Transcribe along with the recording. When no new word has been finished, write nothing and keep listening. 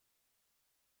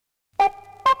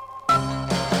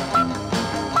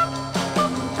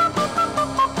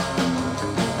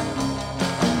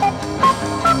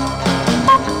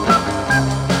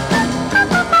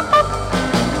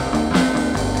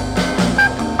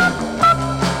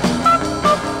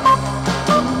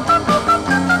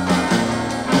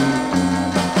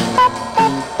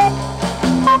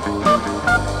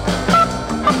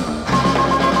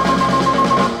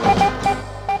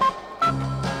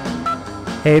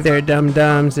Hey there,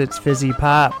 dum-dums, it's Fizzy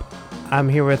Pop. I'm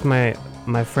here with my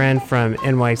friend from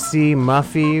NYC,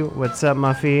 Muffy. What's up,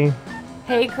 Muffy?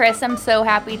 Hey, Chris, I'm so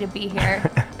happy to be here.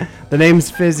 The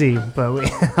name's Fizzy, but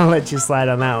I'll let you slide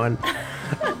on that one.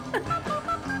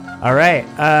 All right,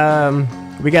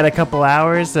 we got a couple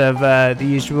hours of the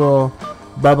usual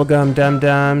bubblegum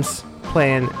dum-dums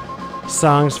playing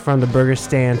songs from the burger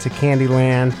stand to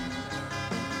Candyland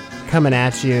coming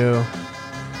at you.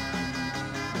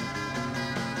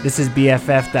 This is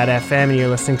BFF.FM, and you're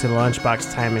listening to the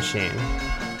Lunchbox Time Machine.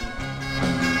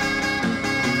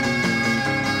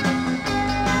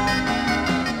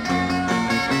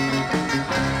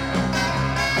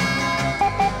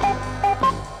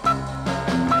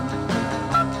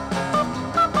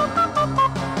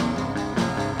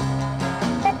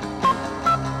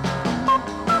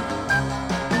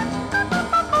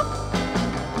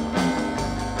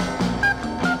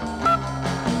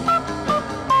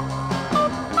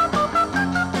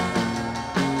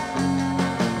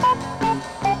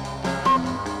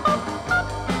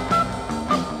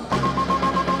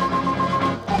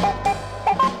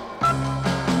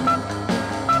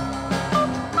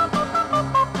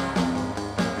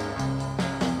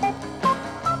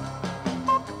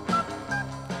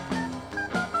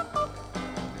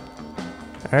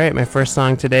 All right, my first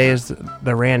song today is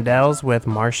the Randells with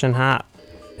Martian Hop.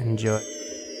 Enjoy.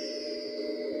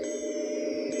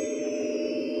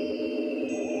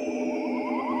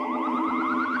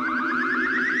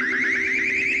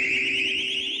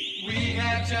 We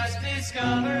have just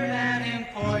discovered an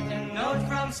important note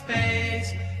from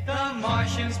space. The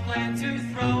Martians plan to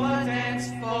throw a dance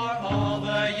for all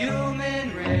the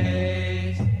human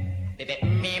race.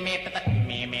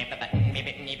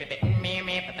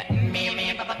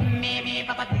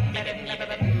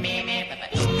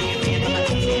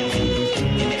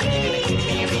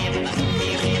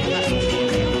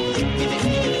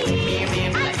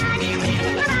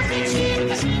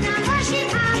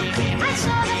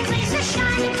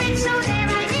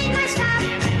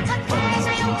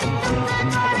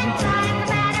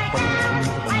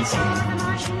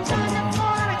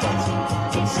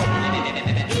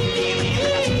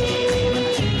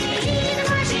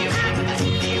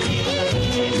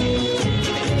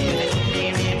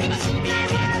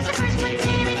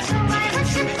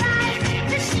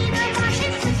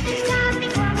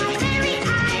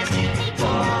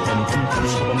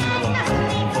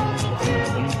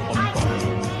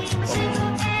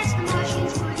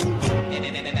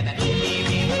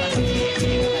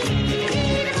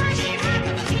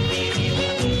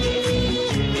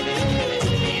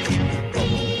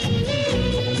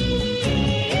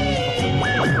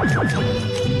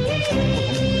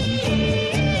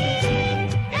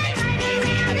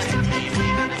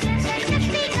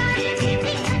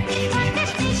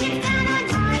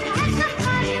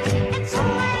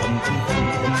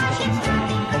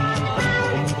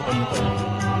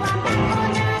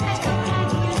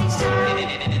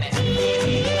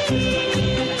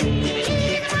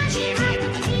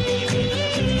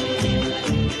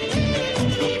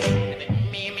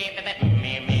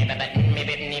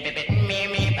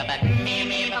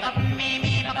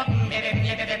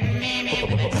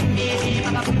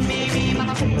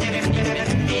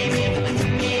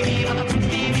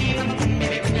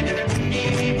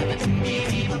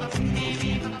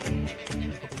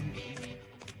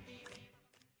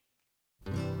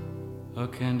 A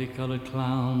candy-colored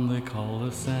clown they call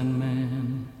the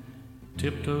Sandman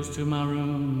tiptoes to my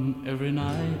room every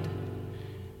night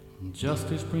just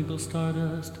to sprinkle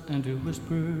stardust and to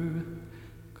whisper,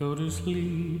 go to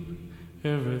sleep,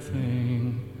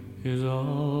 everything is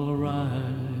all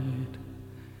right.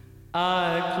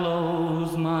 I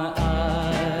close my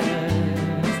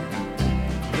eyes,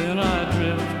 then I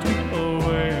drift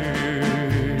away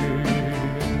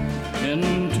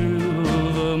into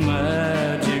the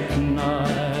magic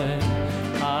night.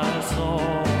 I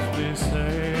softly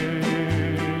say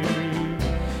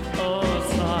a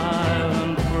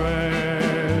silent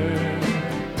prayer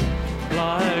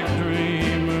like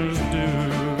dreamers do.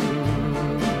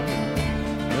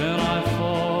 Then I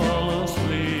fall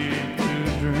asleep to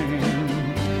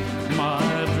dream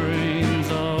my dreams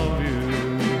of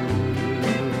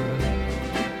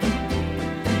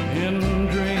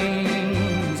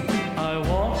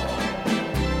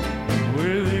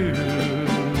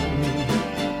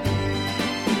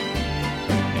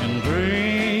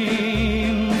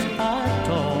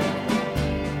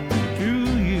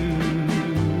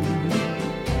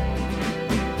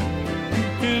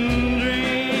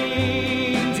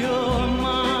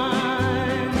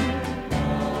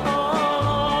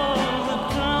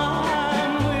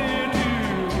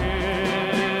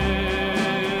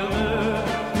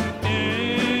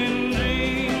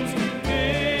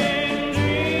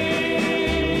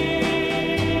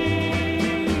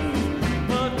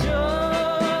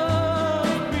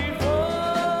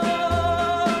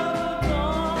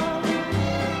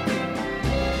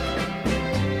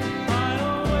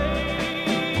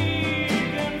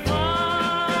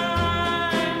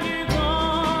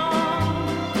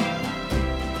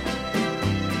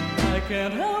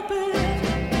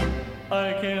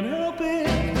can't help it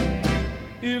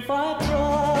if I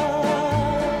try.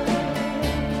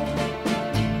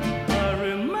 I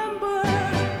remember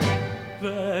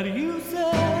that you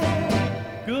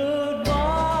said goodbye.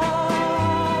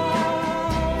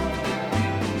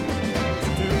 It's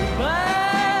too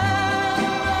bad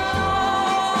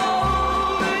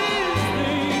all these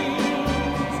things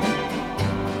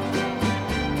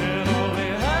can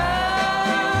only happen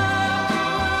in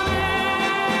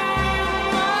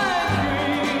my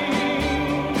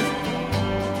dreams.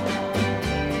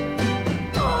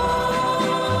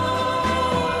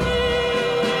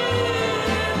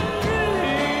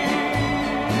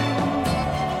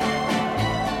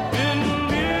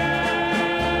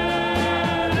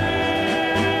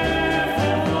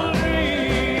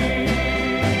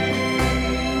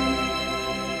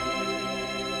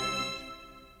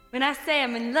 When I say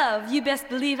I'm in love, you best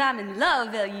believe I'm in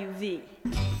love, L-U-V.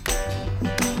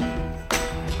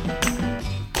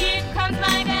 Here comes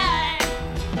my guy,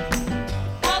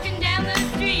 walking down the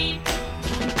street.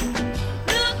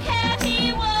 Look how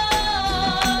he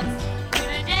walks,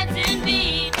 with a dancing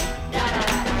beat.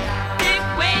 Thick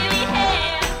wavy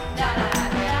hair,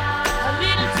 a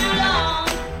little too long.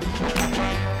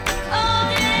 All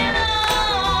day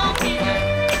long, he's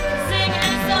singing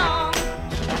a song.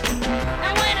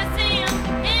 And when I see him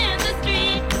in the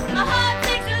street, my heart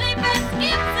takes a leap and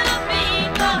skips a beat.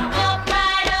 Gonna walk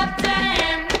right up to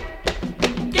him,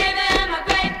 give him a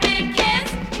great big kiss.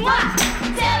 Mwah!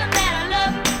 Tell him that I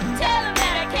love him, tell him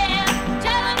that I care,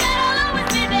 tell him that I'll always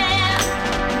be there.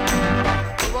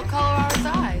 What color are his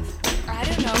eyes? I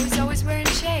don't know, he's always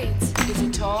wearing shades. Is he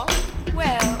tall?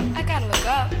 Well, I gotta look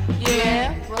up.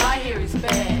 Yeah. Well, I hear he's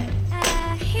bad.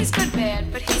 He's good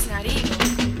bad, but he's not evil.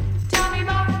 Tell me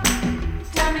more,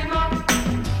 tell me more.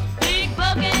 Big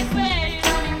bulky sweater,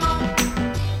 tell me more.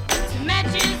 To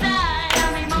match his eyes,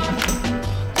 tell me more.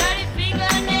 Dirty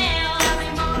fingernails, tell me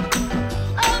more.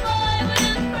 Oh boy, with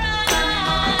his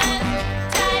pride.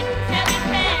 Tight, heavy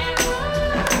pants,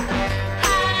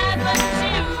 high button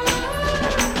shoes.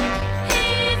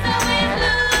 He's always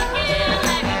looking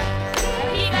like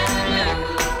he got the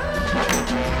blues.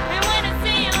 And when I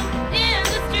see him in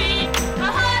the street, my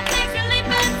heart takes a leap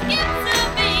and skips a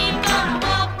beat. Gonna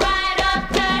walk right up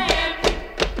to him,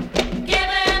 give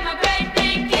him a great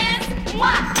big kiss.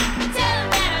 Mwah! Tell him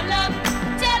that I love him,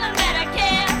 tell him that I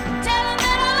care, tell him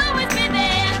that I'll always be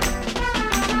there.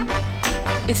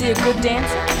 Is he a good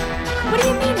dancer? What do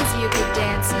you mean, is he a good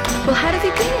dancer? Well, how does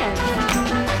he dance?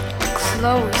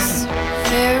 Close.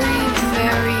 Very,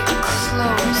 very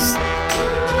close.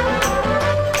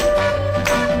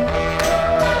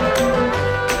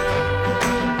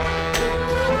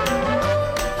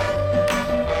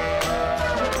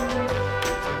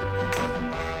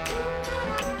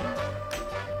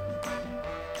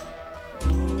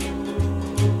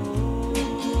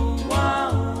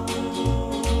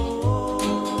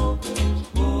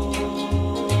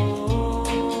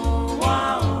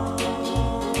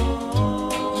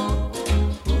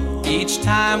 Each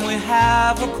time we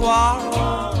have a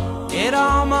quarrel, it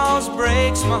almost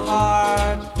breaks my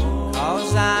heart.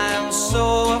 'Cause I'm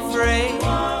so afraid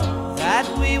that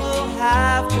we will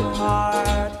have to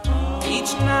part.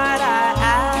 Each night I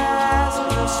ask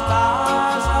the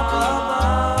stars up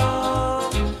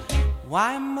above,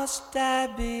 why must I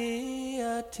be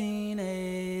a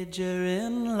teenager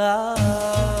in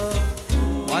love?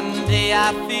 One day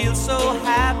I feel so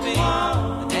happy,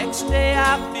 the next day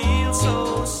I feel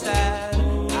so sad.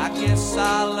 I guess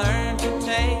I'll learn to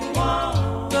take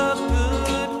the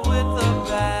good with the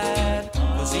bad.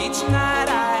 'Cause each night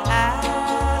I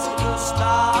ask the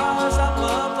stars up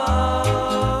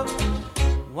above,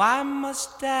 why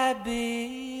must I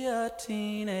be a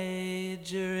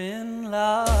teenager in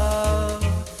love?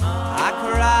 I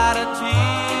cried a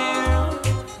tear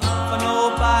for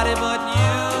nobody but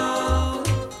you.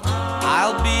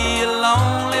 I'll be a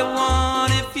lonely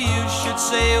one if you should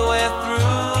say we're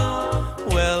through.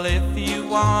 Well, if you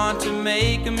want to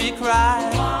make me cry,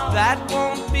 that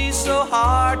won't be so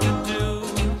hard to do.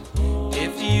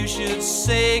 If you should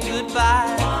say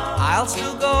goodbye, I'll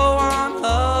still go on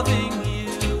loving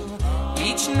you.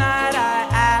 Each night I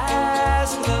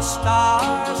ask the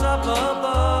stars up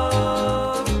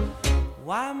above,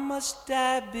 why must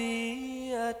I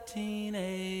be a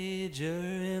teenager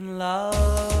in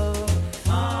love?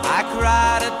 I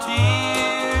cried a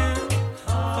tear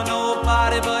for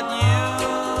nobody but you.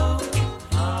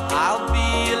 I'll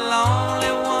be a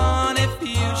lonely one if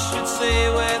you should say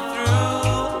we're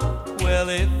through. Well,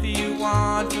 if you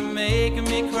want to make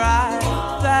me cry,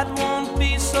 that won't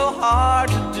be so hard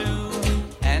to do.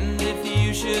 And if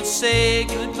you should say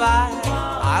goodbye,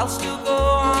 I'll still go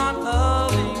on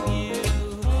loving you.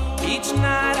 Each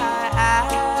night I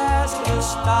ask the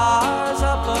stars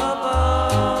up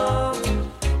above,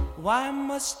 why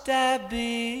must I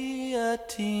be a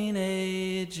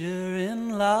teenager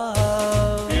in love?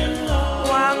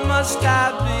 Why must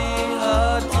I be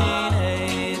a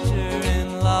teenager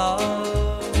in love?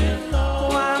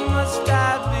 Why must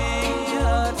I be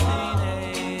a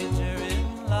teenager in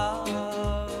love?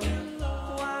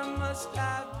 Why must I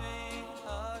be a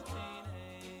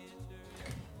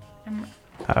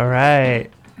teenager? All right.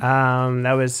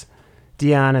 That was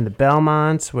Dion and the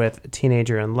Belmonts with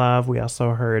Teenager in Love. We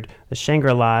also heard the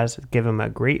Shangri-Las with Give Him a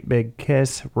Great Big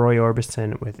Kiss, Roy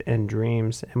Orbison with In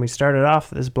Dreams. And we started off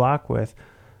this block with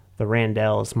the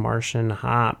Randells, Martian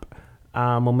Hop.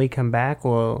 When we come back,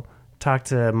 we'll talk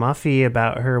to Muffy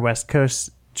about her West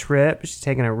Coast trip. She's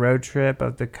taking a road trip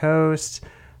up the coast.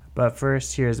 But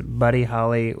first, here's Buddy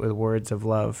Holly with Words of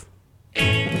Love.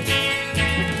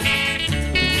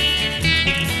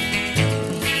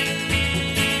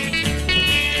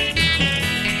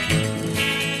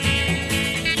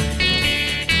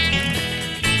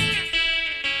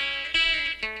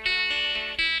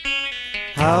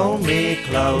 Hold me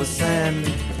close and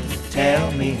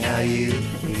tell me how you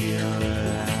feel.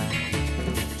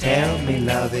 Tell me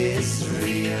love is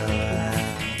real.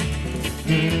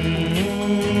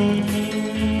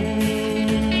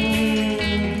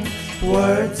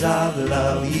 Words of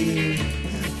love you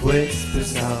whisper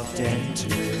soft and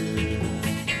true.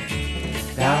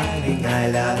 Darling,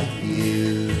 I love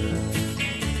you.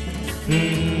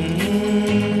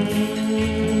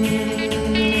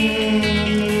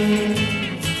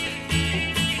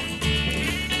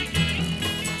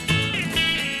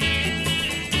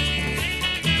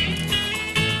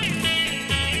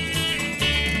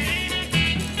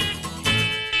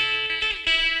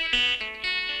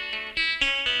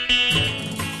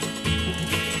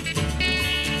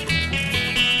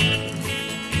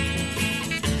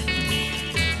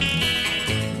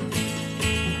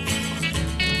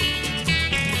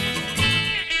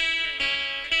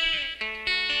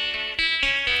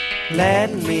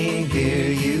 Let me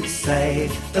hear you say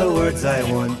the words I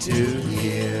want to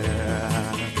hear.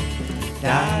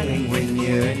 Darling, when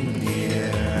you're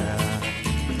near.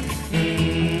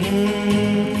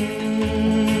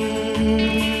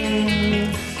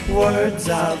 Words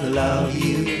of love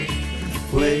you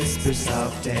whisper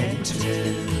soft and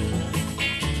true.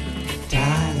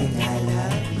 Darling, I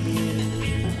love you.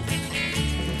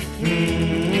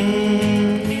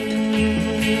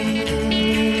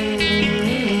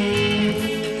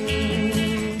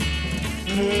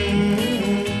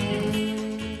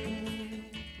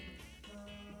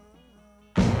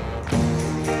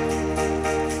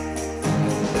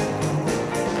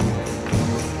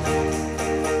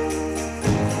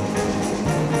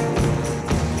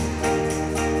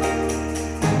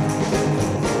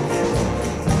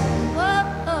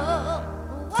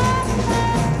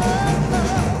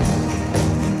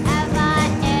 Have I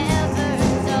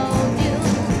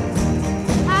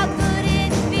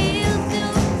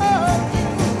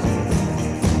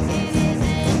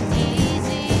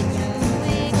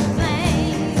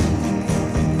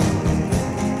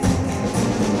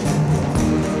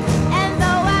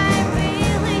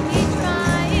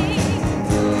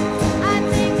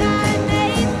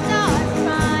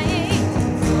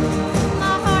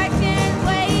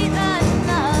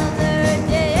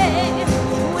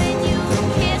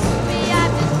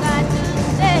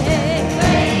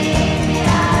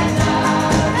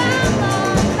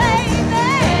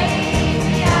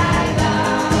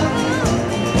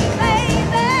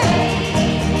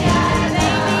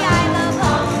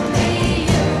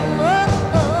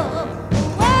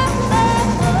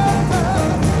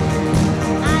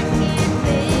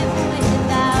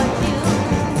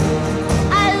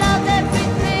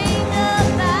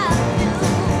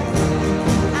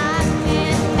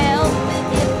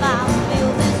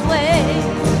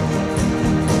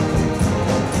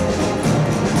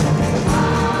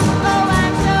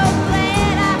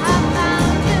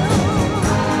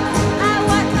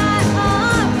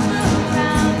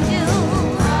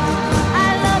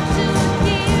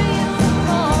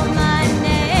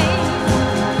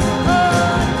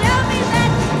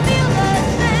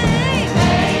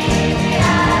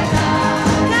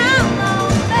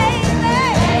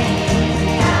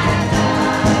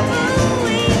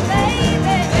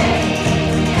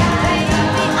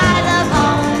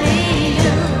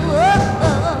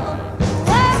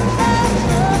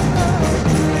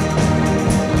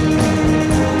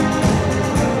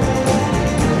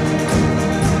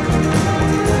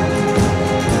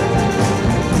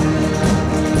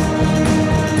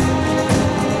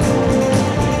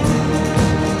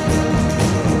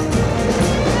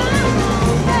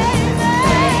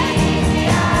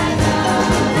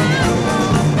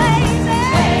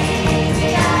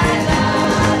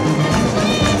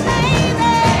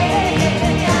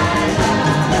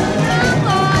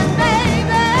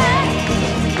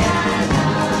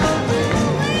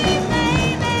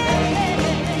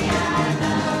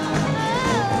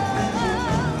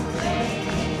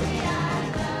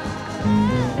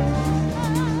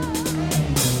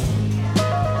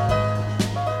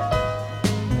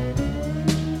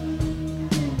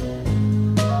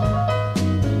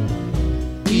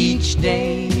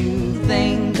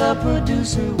the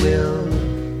producer will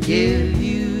give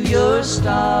you your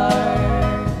start.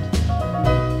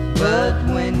 But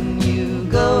when you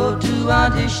go to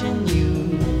audition, you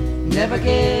never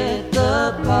get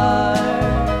the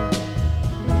part.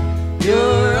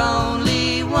 You're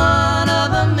only one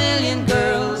of a million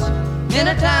girls in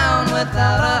a town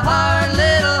without a heart,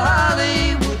 little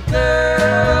Hollywood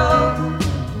girl.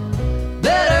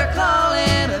 Better call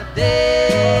it a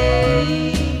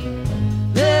day,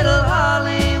 little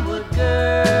Hollywood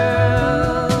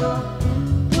girl.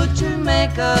 Put your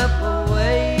makeup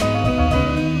away.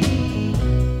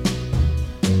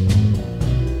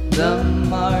 The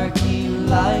marquee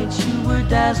lights you were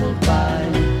dazzled by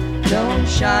don't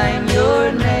shine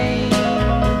your name.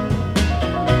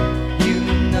 You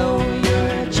know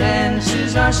your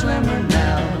chances are slimmer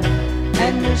now,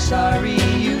 and you're sorry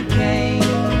you came.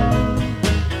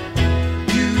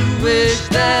 You wish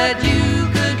that you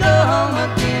could go home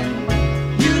again.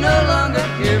 You no longer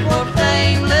care for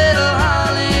fame, little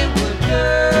Hollywood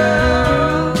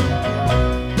girl.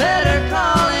 Better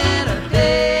call it a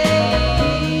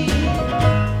day,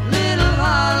 little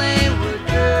Hollywood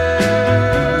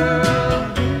girl.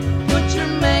 Put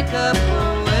your makeup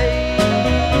away.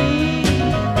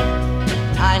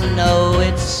 I know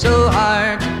it's so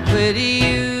hard to quit.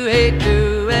 You hate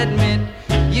to admit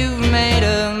you've made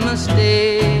a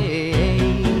mistake.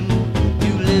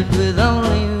 You lived with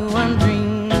only one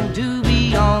dream, to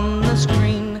be on the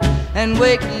screen, and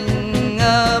waking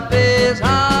up is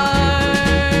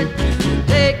hard to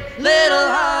take, little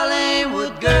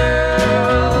Hollywood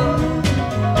girl.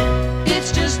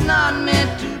 It's just not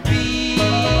meant to be,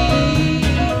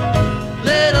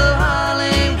 little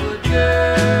Hollywood girl.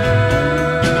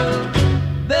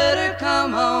 Better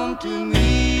come home to me.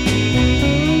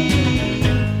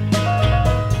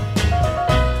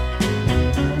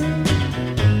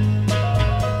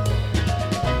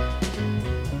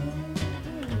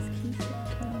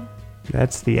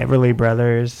 That's the Everly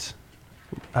Brothers,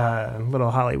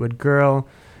 Little Hollywood Girl.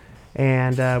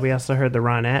 And we also heard the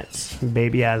Ronettes,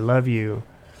 Baby I Love You.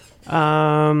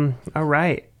 All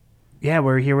right. Yeah,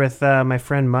 we're here with my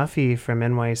friend Muffy from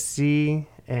NYC.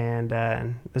 And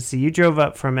let's see, you drove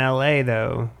up from LA,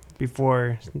 though,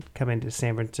 before coming to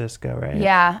San Francisco, right?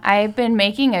 Yeah, I've been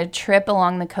making a trip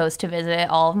along the coast to visit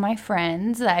all of my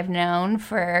friends that I've known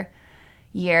for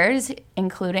years,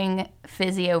 including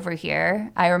Fizzy over here.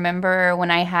 I remember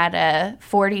when I had a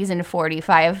 40s and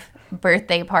 45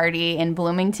 birthday party in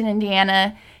Bloomington,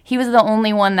 Indiana. He was the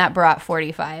only one that brought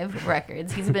 45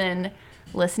 records. He's been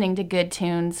listening to good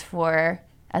tunes for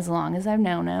as long as I've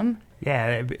known him.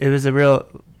 Yeah, it was a real...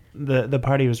 The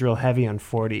party was real heavy on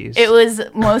 40s. It was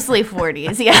mostly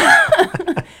 40s,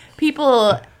 yeah.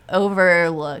 People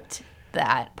overlooked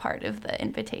that part of the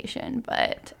invitation,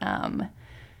 but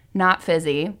not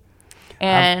Fizzy.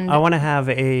 And I want to have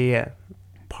a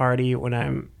party when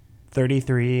I'm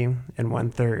 33 and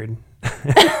 1/3.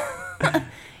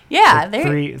 yeah,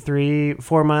 Like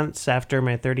 4 months after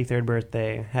my 33rd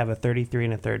birthday, have a 33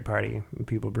 and a third party. And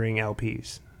people bring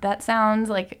LPs. that sounds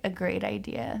like a great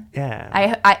idea. Yeah.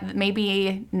 I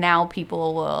maybe now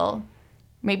people will.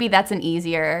 Maybe that's an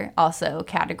easier also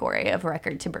category of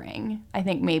record to bring. I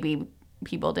think maybe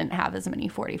people didn't have as many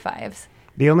 45s.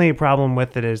 The only problem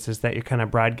with it is that you're kind of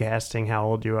broadcasting how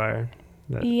old you are.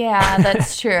 Yeah,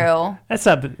 that's true. That's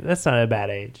not a bad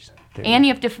age. And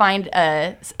you have to find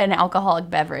an alcoholic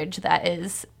beverage that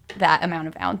is that amount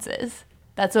of ounces.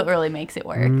 That's what really makes it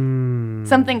work.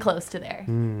 Something close to there.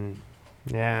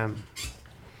 Yeah.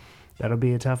 That'll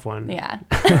be a tough one. Yeah.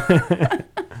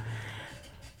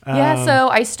 Yeah, so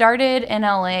I started in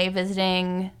LA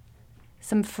visiting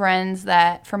some friends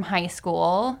from high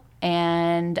school,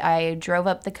 and I drove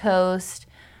up the coast,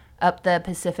 up the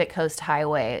Pacific Coast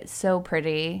Highway. It's so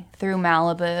pretty, through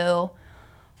Malibu,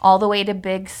 all the way to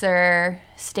Big Sur,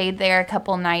 stayed there a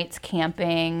couple nights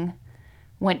camping,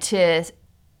 went to...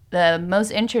 The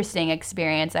most interesting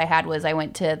experience I had was I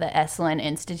went to the Esalen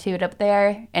Institute up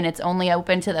there, and it's only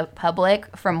open to the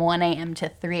public from 1 a.m. to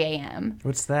 3 a.m.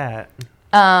 What's that?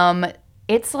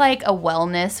 It's like a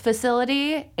wellness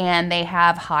facility, and they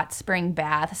have hot spring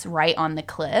baths right on the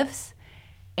cliffs,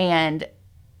 and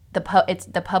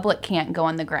the public can't go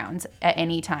on the grounds at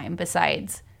any time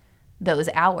besides those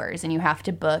hours, and you have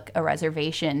to book a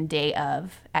reservation day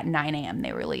of at 9 a.m.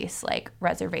 They release like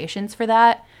reservations for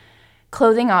that.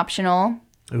 Clothing optional.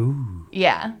 Ooh.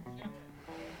 Yeah.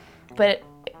 But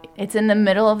it's in the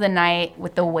middle of the night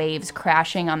with the waves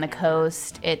crashing on the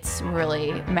coast. It's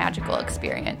really magical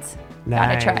experience.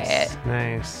 Nice. Gotta try it.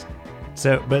 Nice.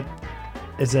 So, but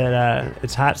Is it?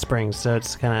 It's hot springs, so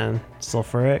it's kind of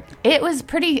sulfuric. It was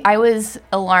pretty. I was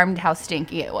alarmed how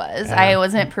stinky it was. Yeah. I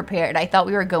wasn't prepared. I thought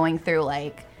we were going through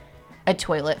like a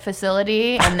toilet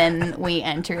facility, and then we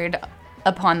entered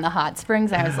upon the hot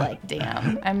springs. I was like,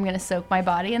 damn, I'm going to soak my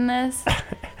body in this.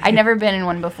 I'd never been in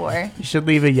one before. You should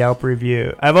leave a Yelp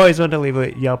review. I've always wanted to leave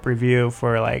a Yelp review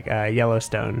for like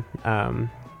Yellowstone.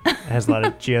 It has a lot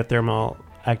of geothermal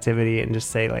activity, and just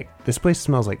say like, this place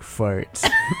smells like farts.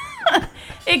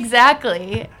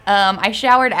 Exactly. I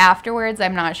showered afterwards.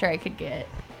 I'm not sure I could get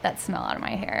that smell out of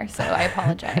my hair, so I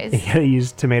apologize. You gotta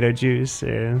use tomato juice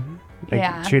or like,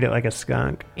 Yeah. treat it like a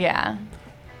skunk. Yeah.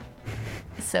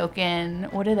 Soak in,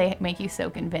 what do they make you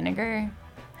soak in? Vinegar?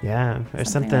 Yeah, or Something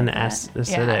something like that.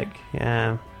 acidic.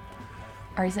 Yeah.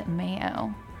 Or is it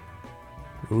mayo?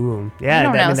 Ooh. Yeah. I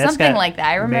don't know, that's something like that.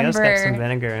 I Mayo's got remember- some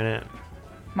vinegar in it.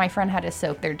 My friend had to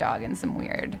soak their dog in some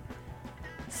weird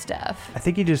stuff. I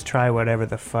think you just try whatever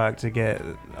the fuck to get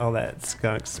all that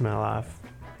skunk smell off.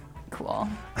 Cool.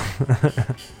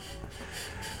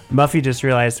 Muffy just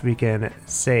realized we can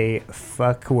say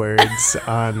fuck words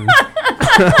on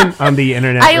on the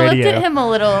internet I radio. looked at him a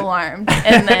little alarmed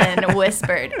and then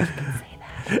whispered, "You can say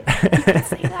that. You can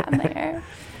say that in there."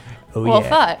 Oh, Well, yeah.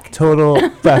 fuck. Total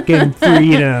fucking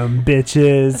freedom,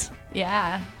 bitches.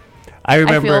 Yeah. I I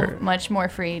remember. feel much more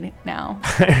free now.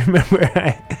 I remember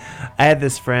I had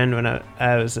this friend when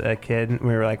I was a kid. And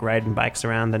we were like riding bikes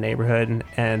around the neighborhood,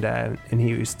 and he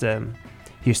used to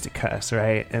cuss,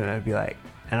 right? And I'd be like,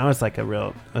 and I was like I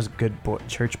was a good boy,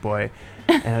 church boy,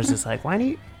 and I was just like,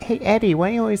 hey Eddie, why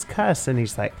do you always cuss? And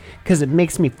he's like, because it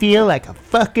makes me feel like a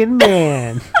fucking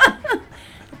man.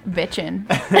 Bitchin'.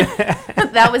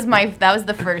 that was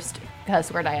the first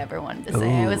cuss word I ever wanted to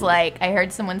say. I was Ooh. like, I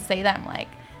heard someone say that. I'm like,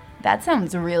 that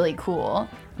sounds really cool.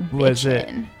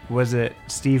 Bitchin'. Was it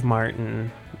Steve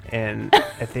Martin and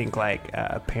I think like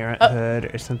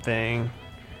Parenthood or something?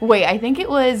 Wait, I think it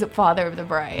was Father of the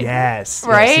Bride. Yes,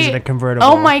 Right? Yes, he's in a convertible.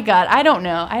 Oh my God. I don't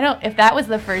know. If that was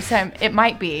the first time, it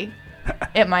might be.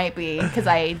 It might be because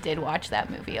I did watch that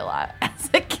movie a lot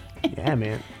as a kid. Yeah,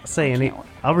 man.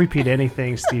 I'll repeat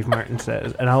anything Steve Martin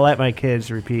says, and I'll let my kids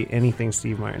repeat anything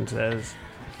Steve Martin says.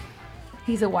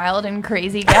 He's a wild and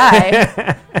crazy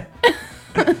guy.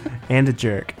 And a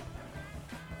jerk.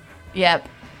 Yep.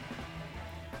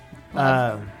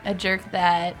 Love a jerk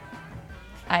that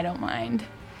I don't mind.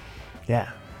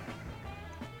 Yeah.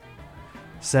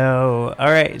 So, all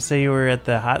right. So you were at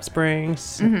the hot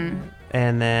springs, and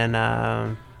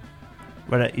then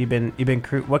what? You've been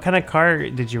what kind of car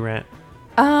did you rent?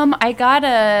 I got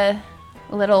a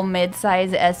little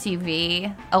mid-size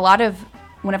SUV.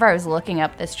 Whenever I was looking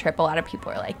up this trip, a lot of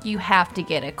people were like, you have to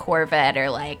get a Corvette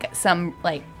or like some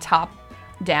like top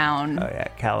down. Oh yeah,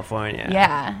 California.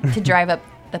 Yeah, to drive up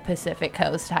the Pacific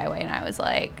Coast Highway. And I was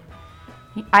like,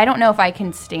 I don't know if I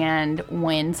can stand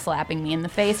wind slapping me in the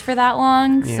face for that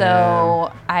long. Yeah.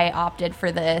 So I opted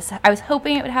for this. I was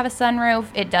hoping it would have a sunroof.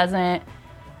 It doesn't.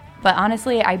 But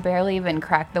honestly, I barely even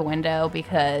cracked the window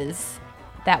because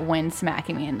that wind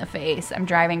smacking me in the face. I'm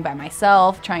driving by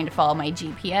myself, trying to follow my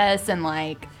GPS, and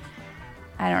like,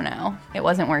 I don't know. It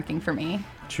wasn't working for me.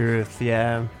 Truth.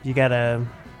 Yeah. You gotta.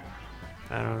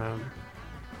 I don't know.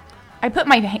 I put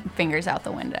my fingers out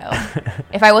the window.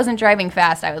 If I wasn't driving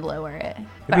fast, I would lower it.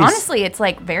 But be honestly, it's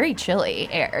like very chilly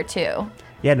air too.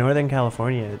 Yeah, Northern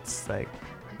California. It's like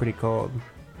pretty cold.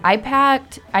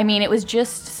 It was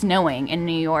just snowing in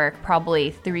New York probably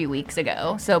 3 weeks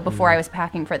ago. So before I was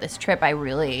packing for this trip, I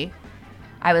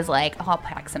was like, I'll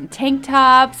pack some tank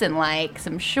tops and like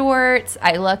some shorts.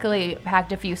 I luckily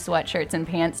packed a few sweatshirts and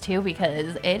pants too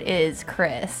because it is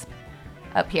crisp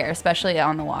up here, especially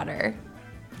on the water.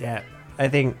 Yeah, I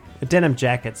think a denim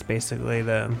jacket's basically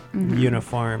the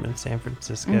uniform in San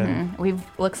Francisco.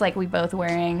 Looks like we both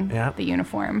wearing Yeah. the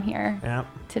uniform here Yeah.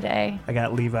 today. I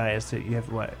got Levi's. You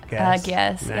have what? Guess?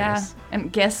 Guess, yeah. Nice.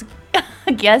 And guess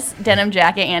denim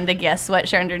jacket and a Guess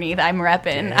sweatshirt underneath. I'm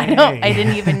repping. Dang. I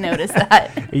didn't even notice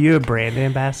that. Are you a brand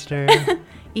ambassador?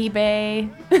 eBay.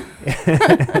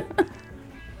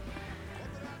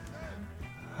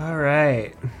 All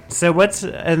right. So we're in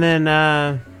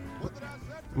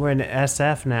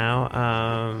SF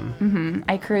now.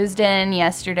 I cruised in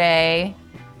yesterday.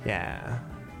 Yeah.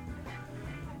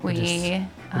 We just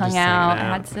hung hanging out, out.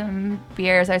 had some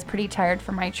beers. I was pretty tired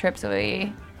from my trip, so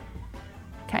we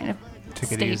kind of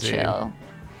Took it stayed easy. chill.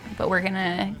 But we're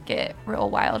gonna get real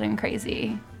wild and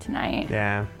crazy tonight.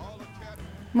 Yeah.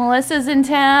 Melissa's in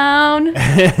town.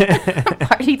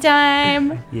 Party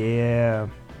time. Yeah.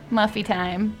 Muffy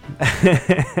time.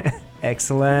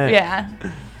 Excellent. Yeah.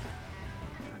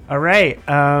 All right.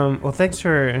 Well, thanks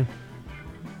for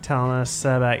telling us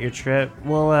about your trip.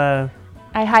 Well,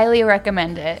 I highly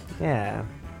recommend it. yeah.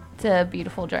 It's a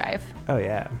beautiful drive. Oh,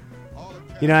 yeah.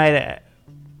 You know, I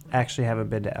actually haven't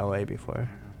been to LA before.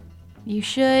 You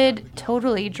should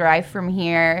totally drive from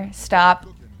here, stop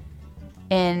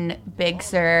in Big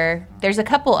Sur. There's a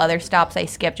couple other stops I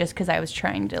skipped just because I was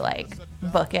trying to like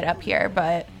book it up here,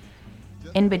 but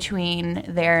in between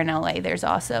there and LA, there's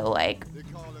also like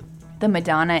the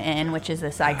Madonna Inn, which is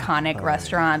this iconic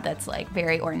restaurant that's like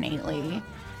very ornately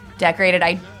decorated.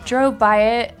 I drove by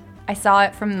it. I saw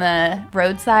it from the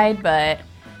roadside, but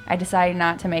I decided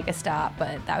not to make a stop,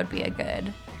 but that would be a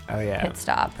good Oh, yeah. pit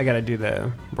stop. I got to do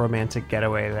the romantic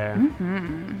getaway there.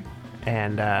 Mm-hmm.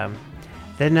 And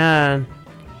then,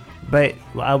 but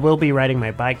I will be riding my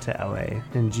bike to LA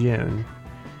in June.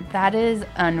 That is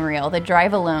unreal. The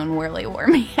drive alone really wore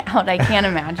me out. I can't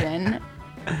imagine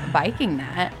biking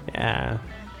that. Yeah.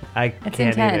 I It's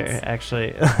can't intense. either,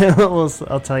 actually.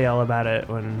 I'll tell you all about it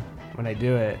when I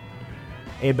do it.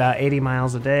 About 80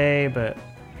 miles a day, but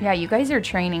Yeah, you guys are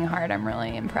training hard. I'm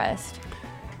really impressed.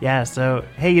 yeah, so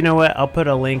hey, you know what? I'll put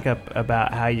a link up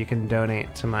about how you can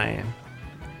donate to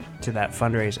that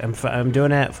fundraiser. I'm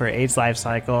doing it for AIDS Life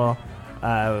Cycle.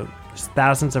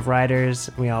 Thousands of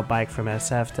riders. We all bike from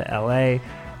SF to LA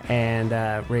and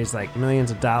raise like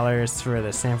millions of dollars for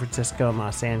the San Francisco and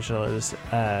Los Angeles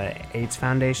AIDS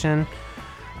Foundation.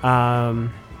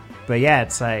 But yeah,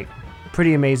 it's like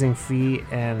pretty amazing feat,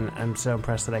 and I'm so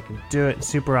impressed that I can do it.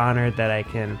 Super honored that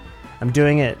I'm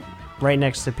doing it right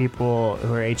next to people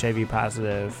who are HIV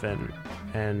positive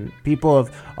and people of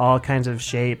all kinds of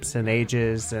shapes and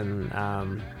ages, and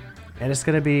it's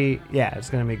gonna be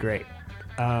great.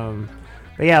 But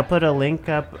yeah, I'll put a link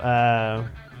up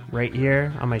right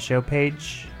here on my show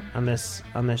page on this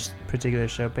particular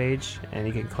show page, and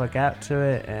you can click out to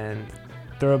it and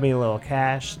throw me a little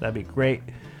cash. That'd be great.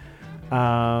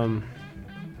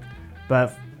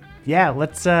 But yeah,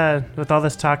 let's with all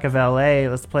this talk of LA,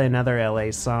 let's play another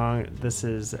LA song. This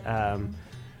is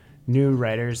New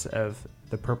Writers of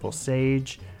the Purple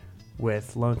Sage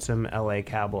with Lonesome LA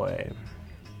Cowboy.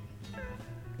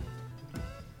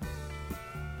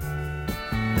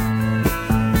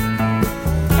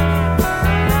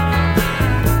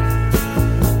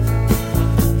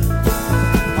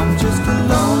 I'm just a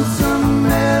lonesome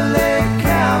LA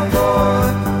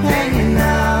cowboy, hanging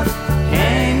out,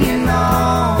 hanging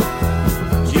on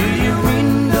to your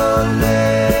window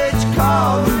ledge,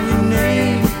 calling your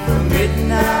name from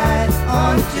midnight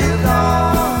until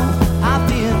dawn. I've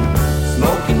been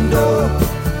smoking dope,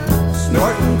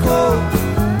 snorting coke,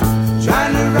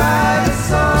 trying to write a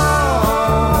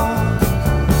song,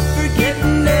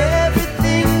 forgetting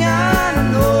everything I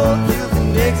know till the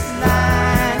next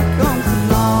line comes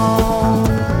along.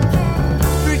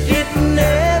 Forgetting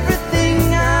everything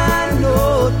I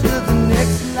know till the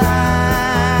next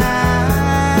line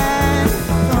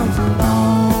comes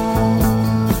along.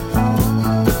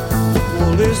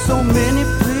 Well, there's so many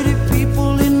pretty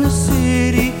people in the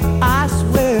city, I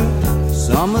swear,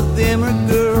 some of them are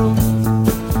girls.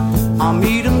 I'll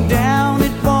meet them down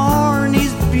at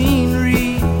Barney's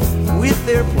Beanery with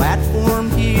their platform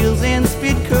heels and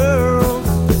spit curls.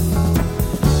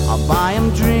 I'll buy them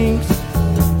drinks,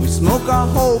 we smoke our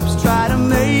hopes, try to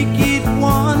make it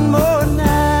one more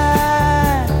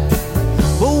night.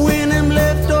 But when I'm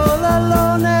left all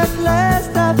alone at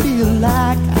last, I feel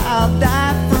like I'll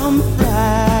die from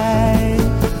fright.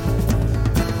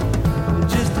 I'm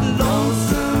just a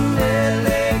lonesome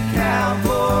LA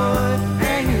cowboy,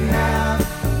 hanging out,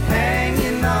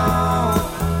 hanging on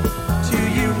to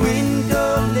your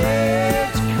window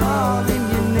ledge, calling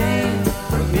your name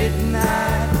from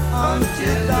midnight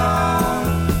until dawn.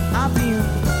 I've been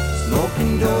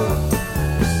smoking dope,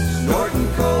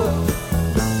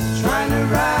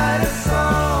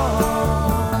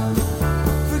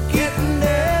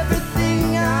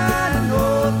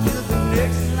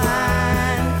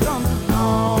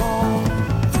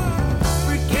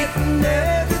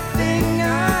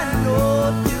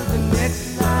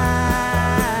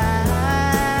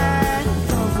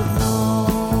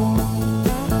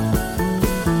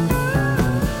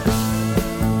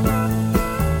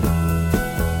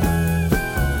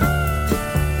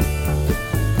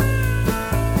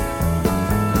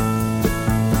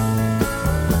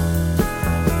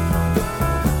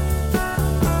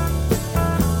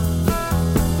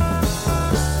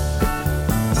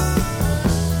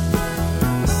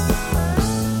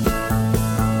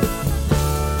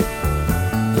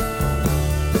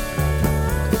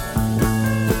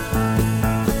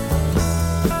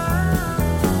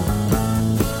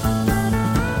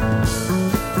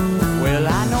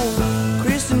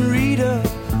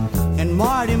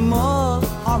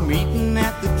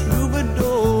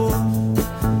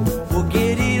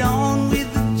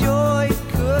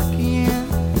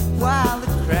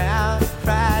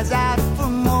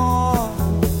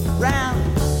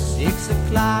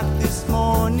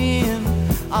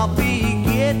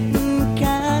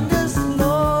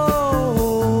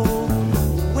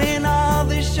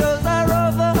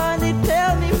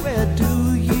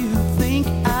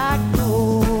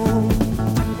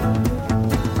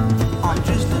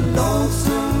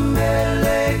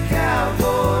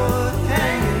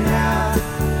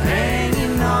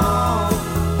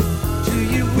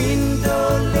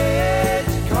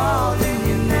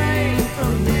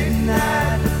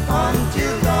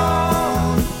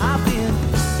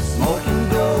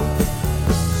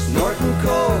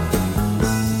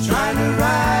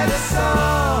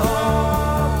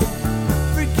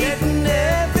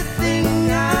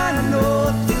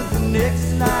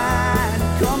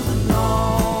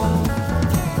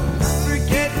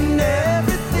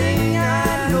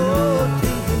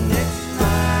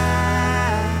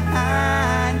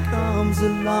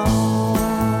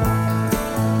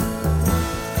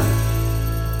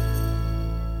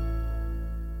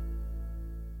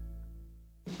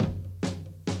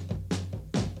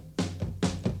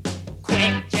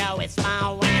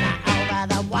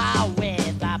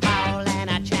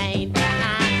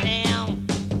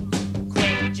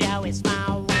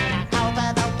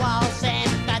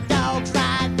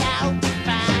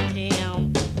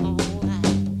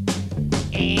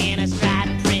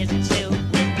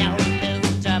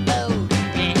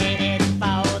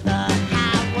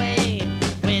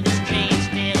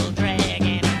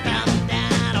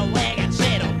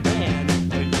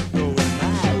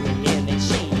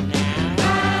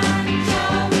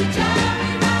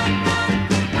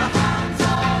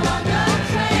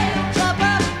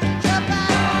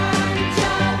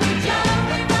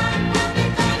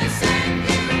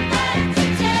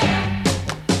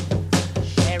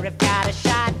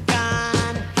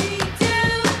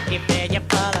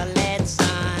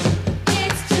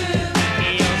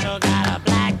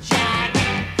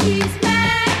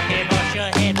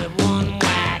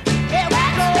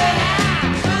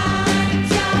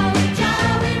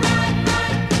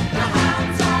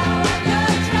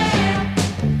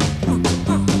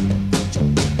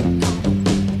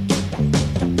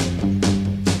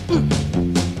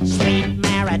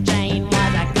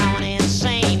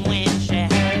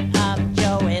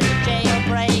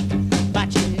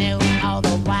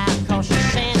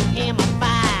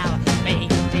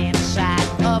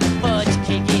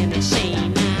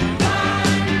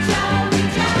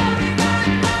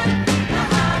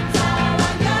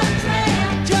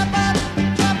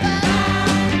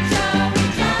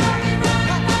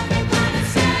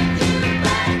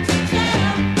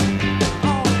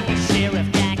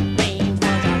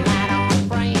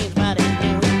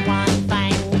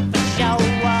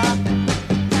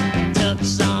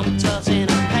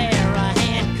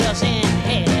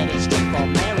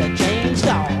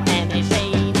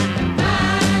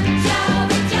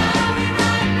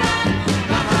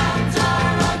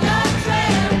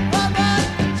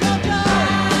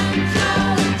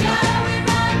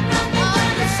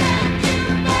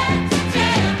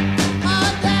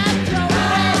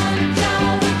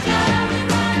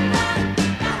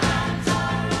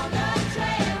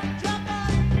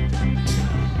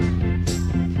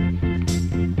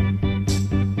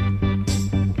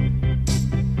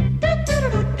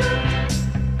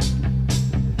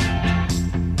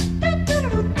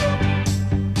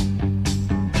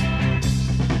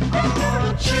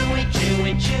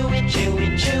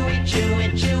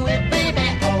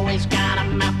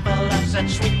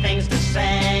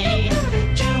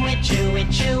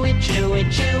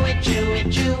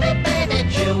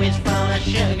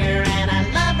 sugar, and I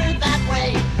love her that way.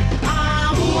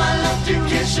 Ooh, I love to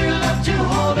kiss her, love to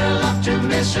hold her, love to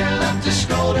miss her, love to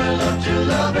scold her, love to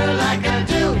love her like I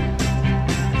do.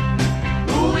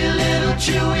 Ooh, you little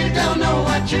Chewy, don't know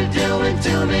what you're doing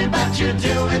to me, but you're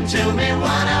doing to me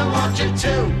what I want you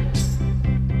to.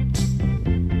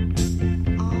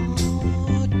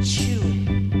 Oh, Chewy.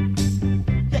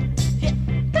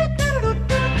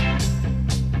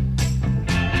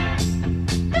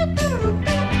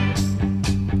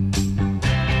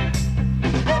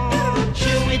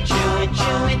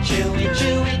 Chewy,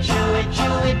 chewy, chewy,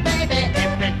 chewy, baby.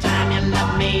 Every time you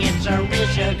love me, it's a real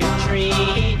sugar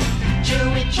treat.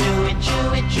 Chewy, chewy,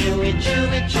 chewy, chewy,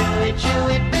 chewy, chewy,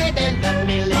 chewy, baby. Love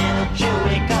me, little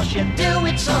chewy, 'cause you do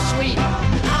it so sweet.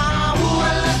 Ooh,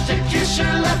 I love to kiss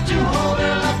her, love to hold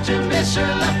her, love to miss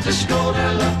her, love to scold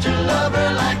her, love to love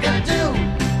her like I do.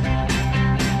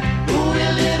 Ooh,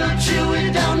 you little chewy,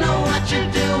 don't know what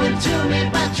you're doing to me,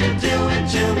 but you're doing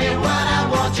to me what I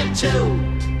want you to.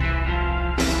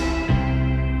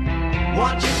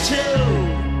 Want you to.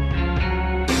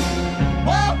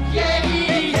 Oh yeah,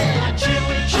 yeah. Chew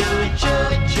it, chew it, chew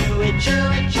it, chew it, chew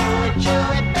it, chew it, chew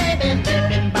it, baby.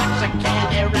 Living box of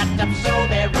candy wrapped up so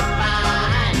very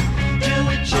fine. Chew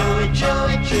it, chew it, chew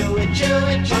it, chew it, chew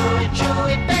it, chew it, chew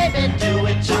it, baby. Do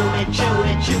it to me,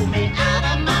 chew me out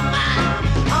of my mind.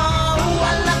 Oh,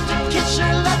 I love to kiss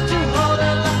her, love to hold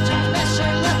her, love to miss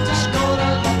her, love to scold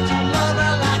her, love to love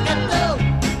her like I do.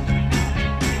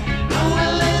 Oh, a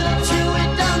little chewy,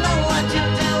 don't know what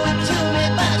you're doing to me,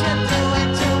 but you're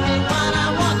doing to me what I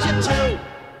want you to.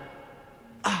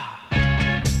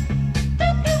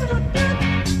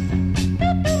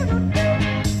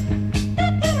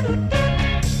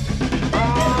 Oh,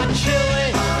 chewy,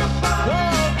 whoa,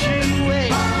 chewy,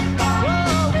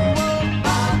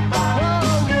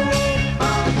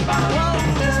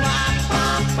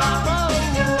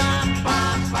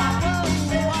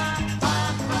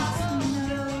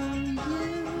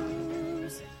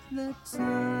 The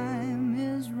time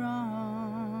is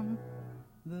wrong,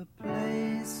 the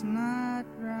place not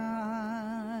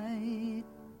right.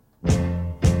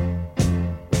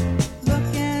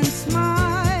 Look and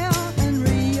smile and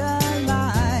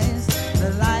realize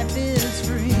that life is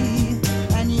free,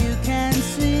 and you can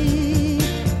see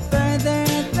further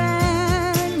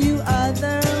than you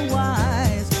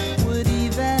otherwise would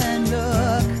even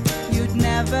look. You'd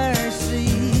never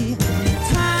see.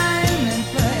 Time and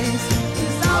place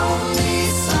is only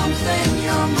something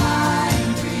your mind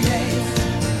creates,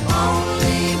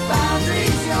 only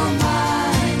boundaries your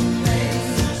mind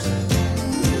makes.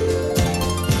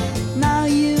 Now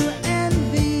you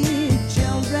envy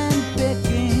children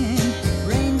picking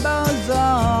rainbows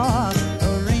off a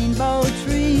rainbow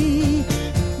tree.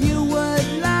 You would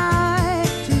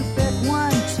like to pick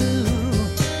one too.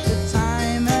 The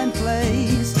time and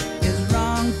place is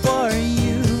wrong for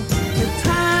you. The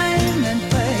time and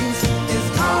place is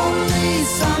only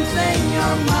something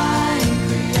your mind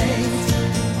creates,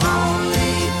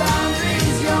 only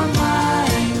boundaries your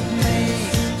mind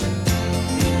makes.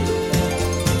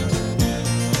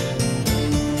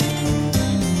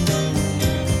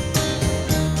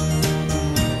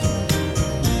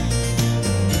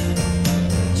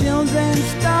 Children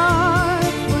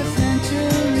starve for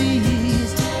centuries.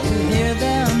 You hear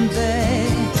them, they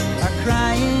are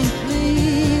crying,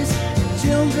 please.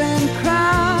 Children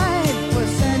cried for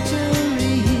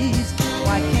centuries.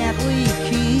 Why can't we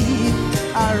keep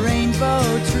our rainbow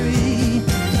tree?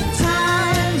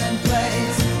 Time and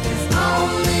place is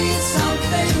only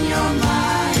something your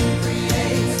mind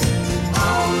creates,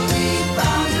 only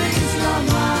boundaries your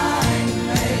mind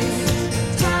makes.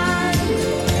 Time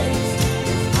and place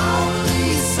is only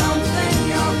something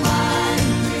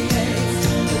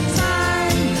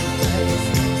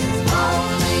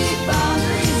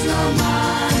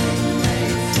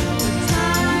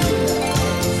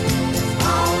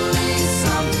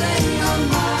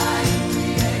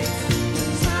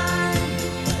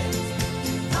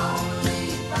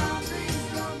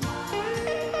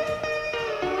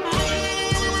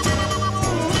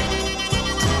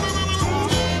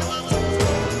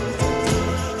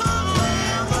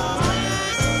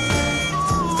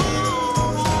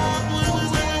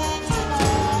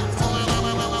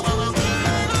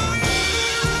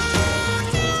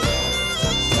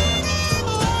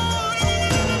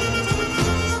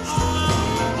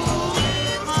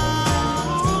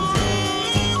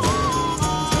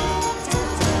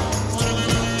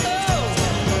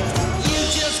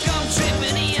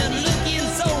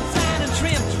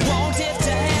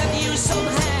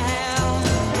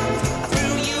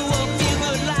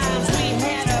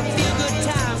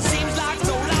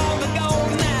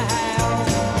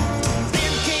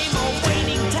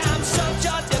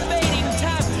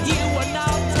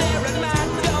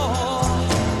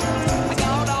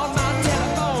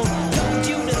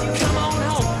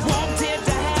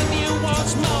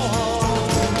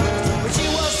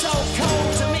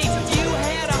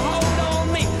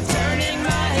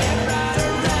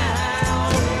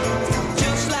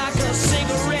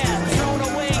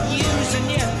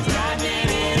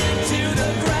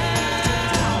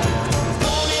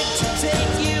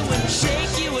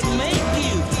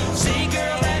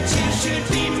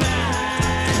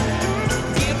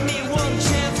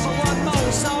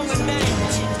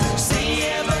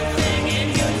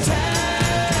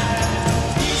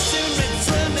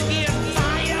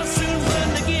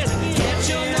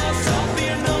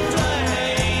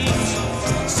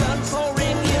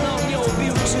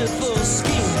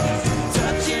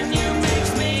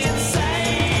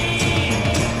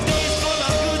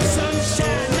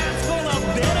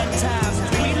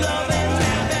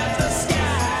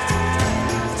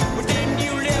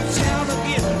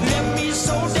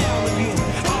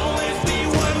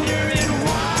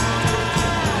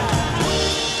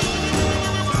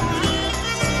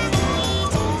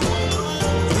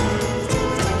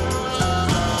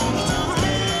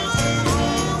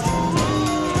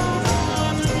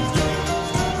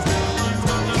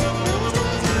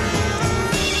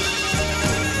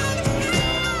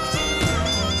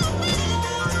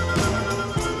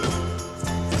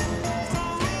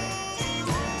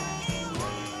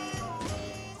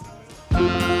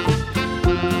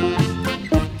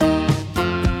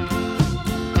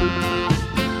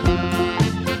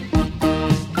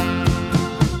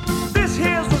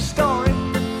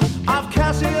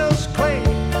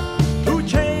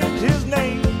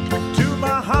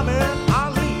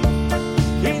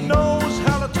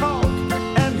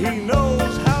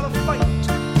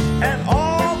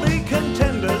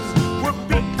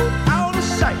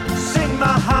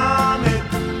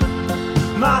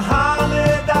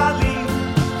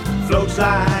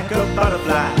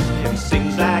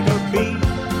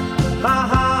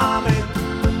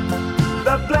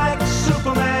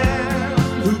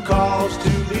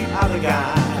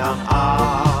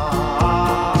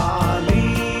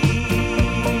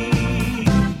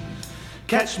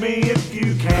Catch me if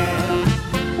you can.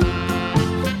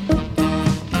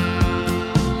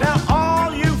 Now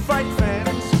all you fight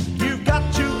fans, you've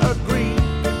got to agree,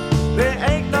 there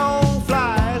ain't no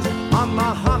flies on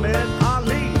Muhammad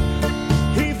Ali.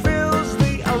 He fills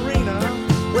the arena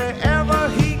wherever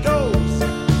he goes,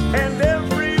 and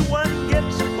everyone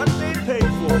gets what they pay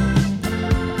for.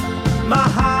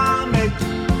 Muhammad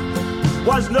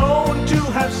was known to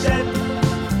have said,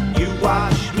 you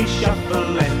watch me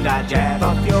shuffle and I jab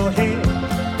off your head.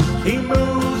 He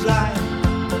moves like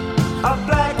a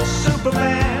black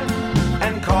Superman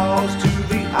and calls to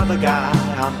the other guy,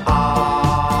 I'm Ali.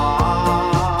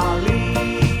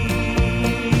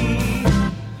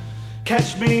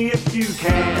 Catch me if you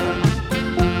can.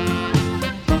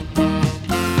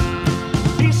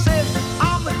 He says,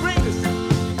 I'm the greatest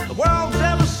the world's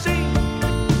ever seen,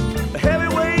 the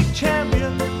heavyweight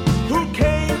champion who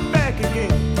came back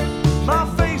again. My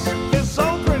face is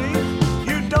so pretty,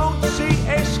 you don't see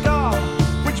a scar,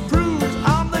 which proves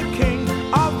I'm the king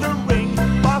of the ring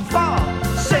by far.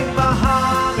 Say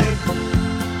Muhammad,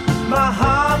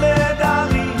 Muhammad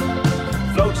Ali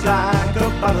floats like a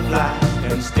butterfly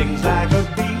and stings like a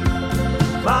bee.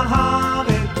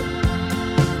 Muhammad,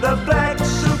 the black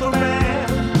Superman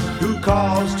who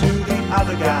calls to the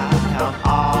other guy, I'm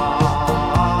Ali.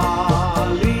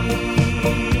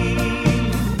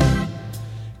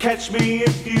 Catch me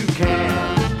if you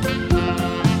can.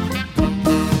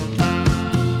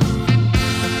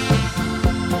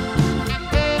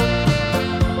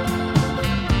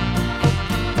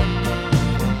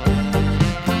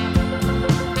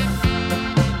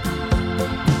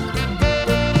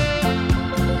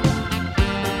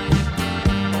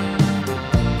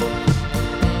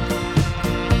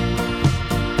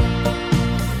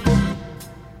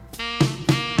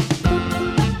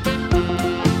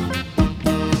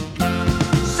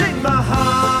 Sing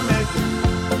Muhammad,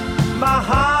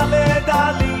 Muhammad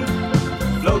Ali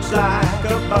floats like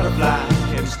a butterfly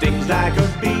and stings like a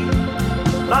bee.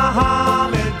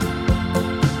 Muhammad,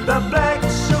 the black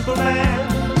Superman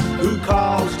who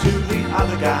calls to the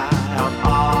other guy, I'm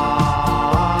Ali.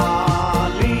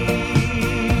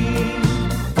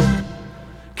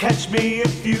 Catch me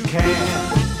if you can.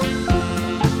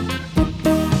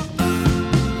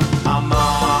 I'm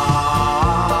Ali.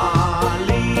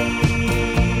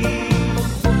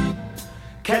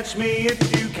 Catch me if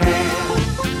you can.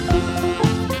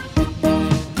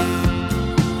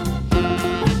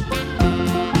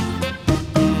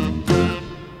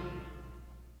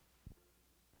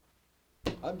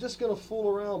 I'm just gonna fool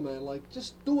around, man. Like,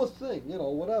 just do a thing, you know,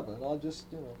 whatever. And I'll just,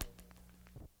 you know.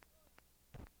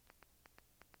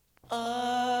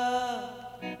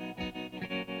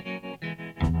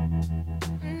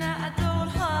 Now I don't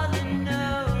hardly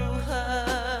know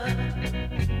her,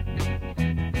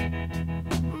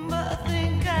 but I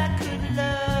think I could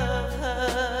love her.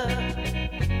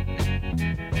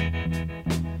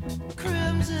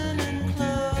 Crimson and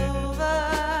clover.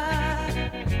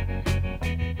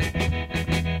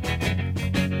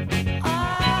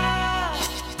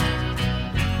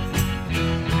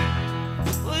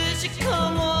 Will she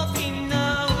come walking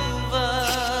over?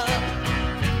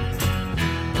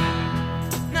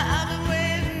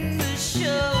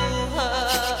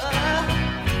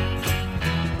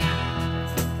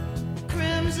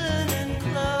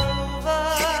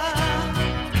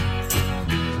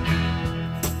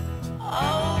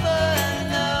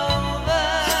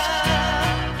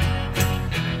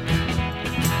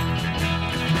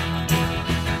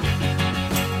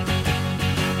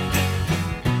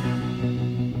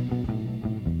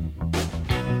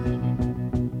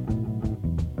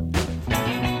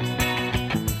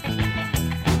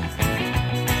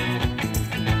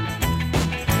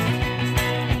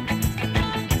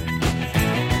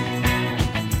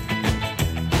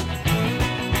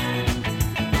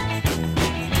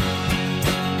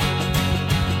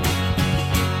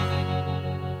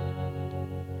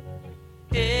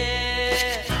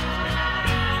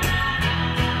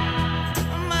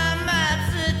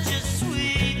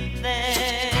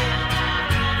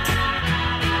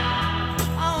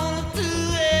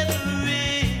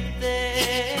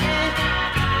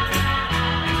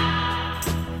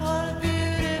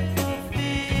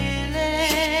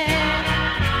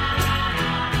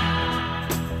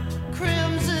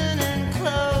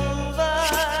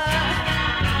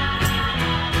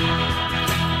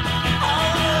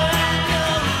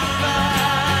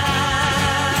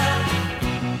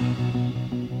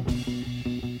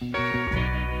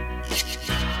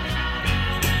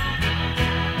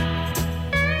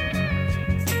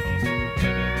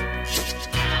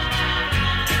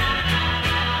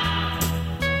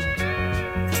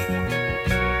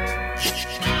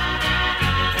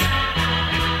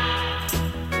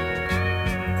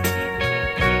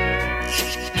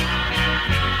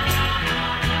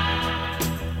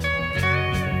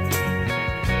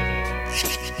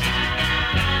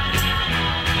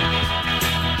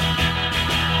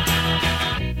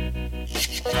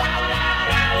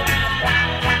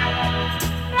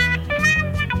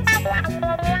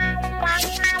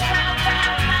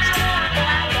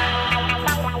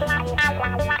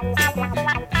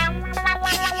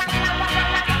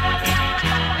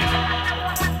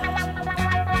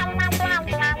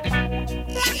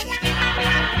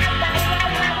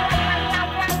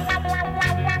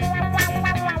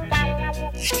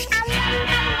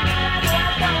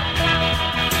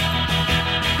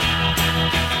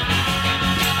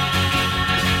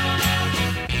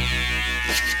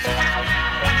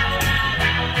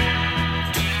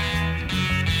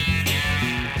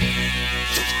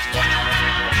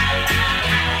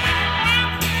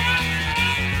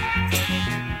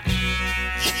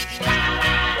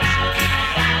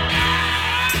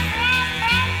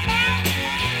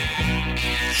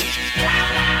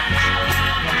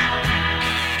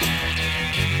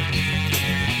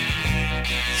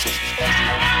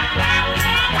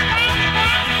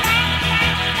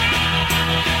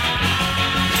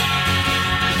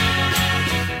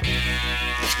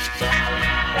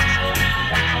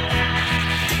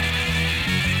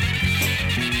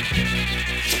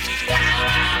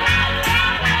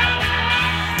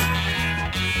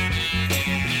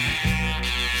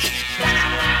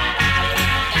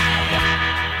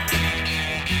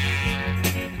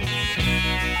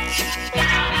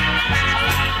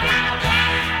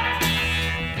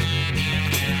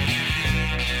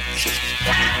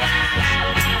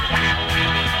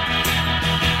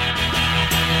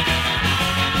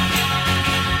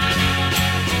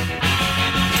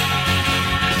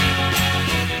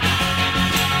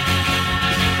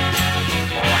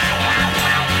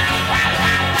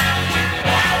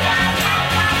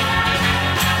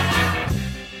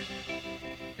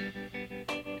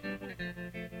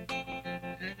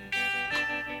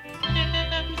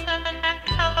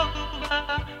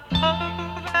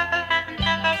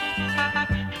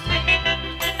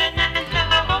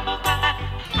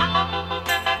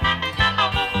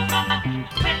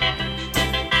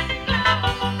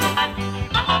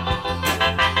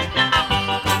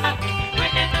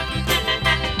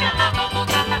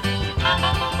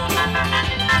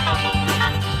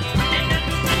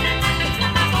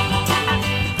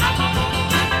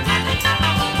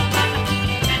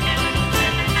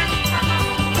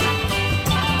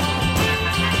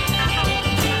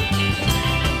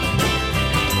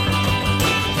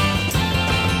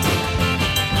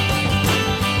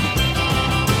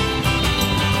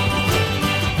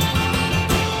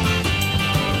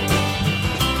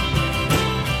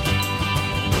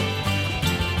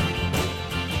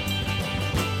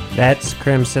 That's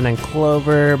Crimson and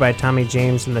Clover by Tommy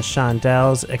James and the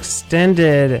Shondells,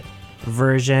 extended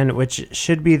version, which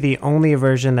should be the only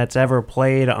version that's ever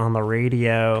played on the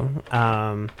radio.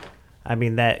 I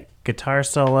mean, that guitar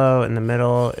solo in the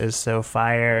middle is so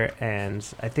fire, and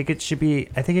I think it should be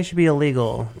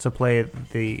illegal to play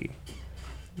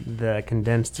the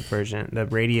condensed version, the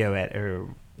radio at, or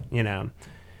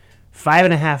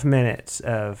 5.5 minutes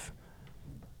of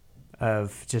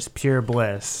just pure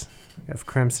bliss of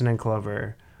Crimson and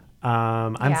Clover.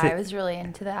 I was really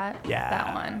into that. Yeah,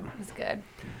 that one was good.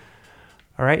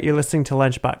 All right, you're listening to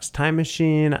Lunchbox Time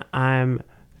Machine. I'm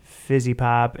Fizzy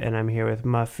Pop, and I'm here with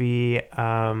Muffy.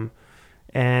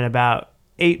 In about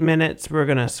 8 minutes, we're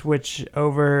gonna switch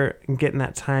over and get in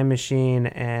that time machine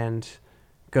and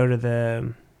go to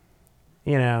the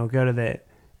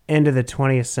end of the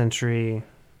 20th century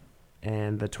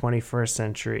and the 21st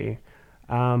century.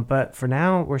 But for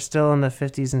now, we're still in the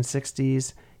 50s and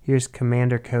 60s. Here's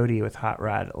Commander Cody with Hot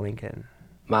Rod Lincoln.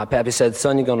 My pappy said,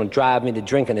 son, you're gonna drive me to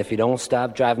drinking if you don't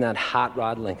stop driving that Hot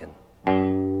Rod Lincoln.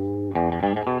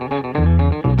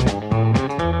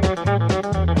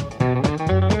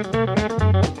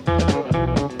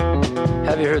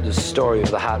 Have you heard the story of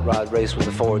the hot rod race with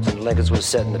the Fords and Lincolns was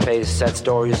setting the pace? That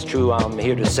story is true, I'm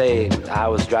here to say I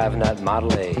was driving that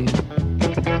Model A.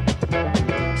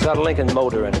 It's got a Lincoln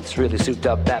motor and it's really souped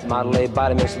up. That Model A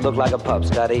body makes it look like a pup's.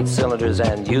 Got 8 cylinders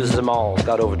and uses them all.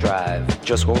 Got overdrive,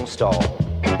 just won't stall.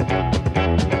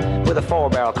 With a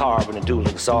 4-barrel carb and a dual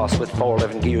exhaust with 4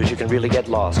 11 gears, you can really get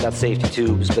lost. Got safety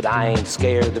tubes, but I ain't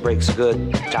scared. The brakes are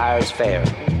good, tires fair.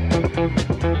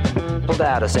 Pulled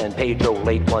out of San Pedro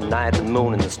late one night. The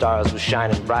moon and the stars was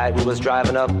shining bright. We was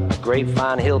driving up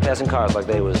Grapevine Hill, passing cars like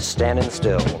they was standing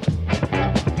still.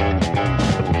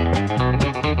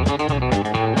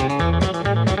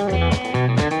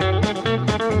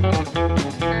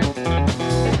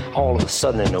 All of a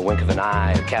sudden, in a wink of an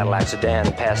eye, a Cadillac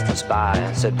sedan passed us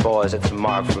by. Said, boys, it's a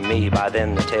mark for me. By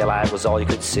then, the taillight was all you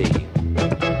could see.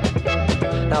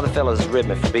 Now the fellas ribbed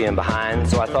me for being behind,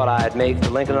 so I thought I'd make the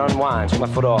Lincoln unwind. Took my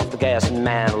foot off the gas and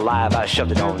man alive, I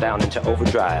shoved it on down into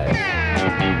overdrive.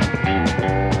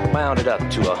 Wound it up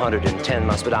to 110,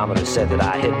 my speedometer said that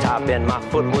I hit top end. My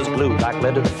foot was glued like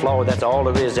lead to the floor, that's all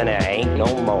there is and there ain't no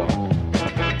more.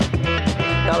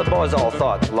 Now the boys all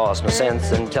thought I lost my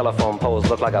sense, and telephone poles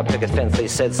looked like a picket fence. They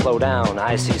said slow down,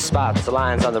 I see spots, the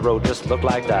lines on the road just look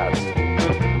like dots.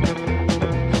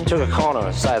 Took a corner,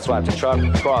 sideswiped the truck,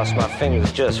 crossed my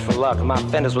fingers just for luck. My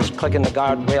fenders was clicking the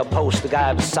guardrail post. The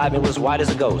guy beside me was white as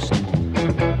a ghost.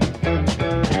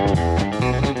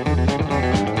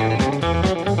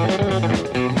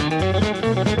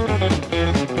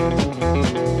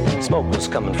 Smoke was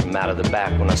coming from out of the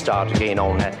back when I started to gain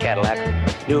on that Cadillac.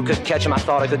 Knew I could catch him, I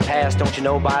thought I could pass. Don't you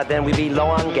know by then we'd be low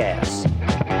on gas.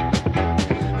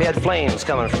 We had flames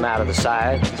coming from out of the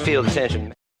side. Feel the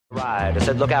tension. Ride. I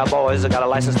said, look out, boys, I got a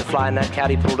license to fly, and that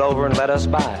caddy pulled over and let us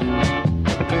by.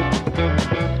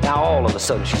 Now all of a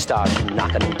sudden she started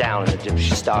knocking down in the dip.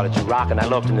 She started to rock, and I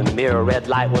looked in the mirror. Red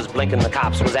light was blinking. The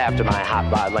cops was after my hot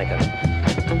rod Lincoln.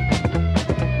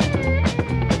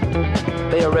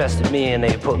 They arrested me and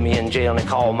they put me in jail, and they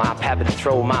called my pappy to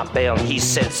throw my bail. And he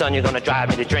said, son, you're gonna drive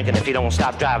me to drinking if you don't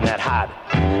stop driving that hot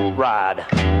rod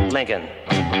Lincoln.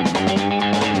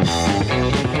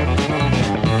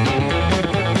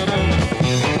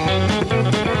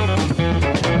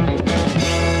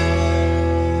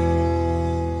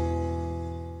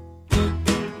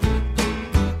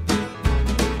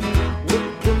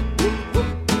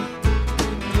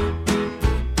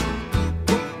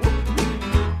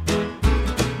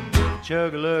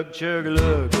 Chug-a-lug,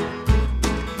 chug-a-lug,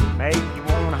 make you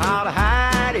wanna holler,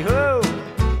 hidey-ho.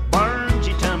 Burns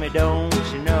your tummy, don't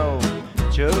you know?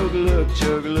 Chug-a-lug,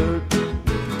 chug-a-lug,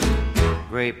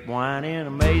 grape wine in a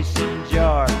mason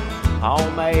jar,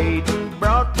 homemade,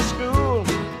 brought to school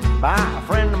by a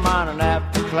friend of mine in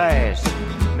after class.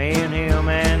 Me and him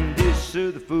and this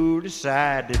other fool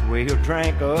decided we'll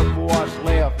drink up what's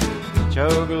left.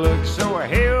 Chug-a-lug, so I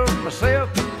helped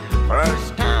myself.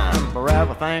 First time for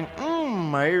everything.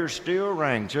 My ears still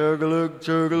ring. Chug-a-lug,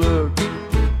 chug-a-lug,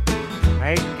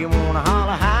 make you wanna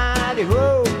holler,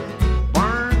 hidey-ho.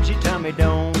 Burns your tummy,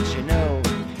 don't you know?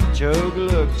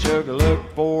 Chug-a-lug, chug-a-lug,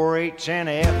 4-H and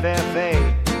a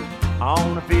FFA.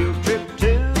 On a field trip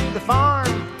to the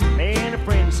farm, me and a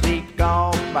friend sneak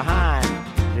off behind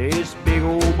this big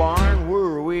old barn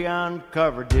where we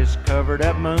uncovered this covered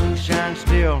up moonshine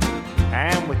still.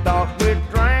 And we thought we'd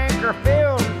drink our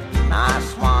fill. I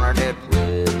swallowed it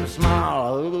with a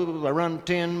smile. I run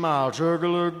 10 miles.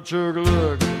 Chug-a-lug,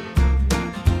 chug-a-lug,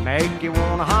 make you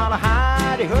wanna holler,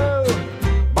 hidey-ho.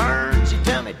 Burns your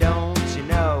tummy, don't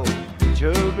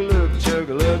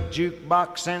chug-a-lug,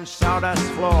 jukebox and sawdust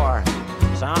floor.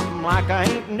 Something like I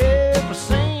ain't never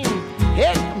seen.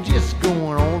 Heck, I'm just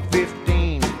going on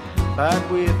 15.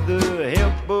 But with the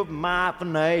help of my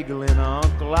finagling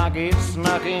uncle, I get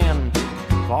snuck in.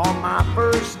 For my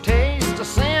first taste of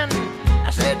sin, I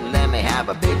said, let me have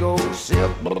a big old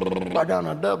sip. I done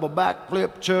a double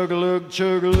backflip, chug-a-lug,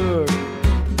 chug-a-lug.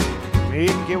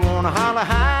 Make you wanna holler,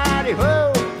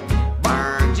 hidey-ho.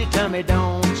 Burns your tummy,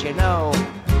 don't you know?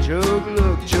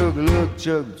 Chug-a-lug, chug-a-lug,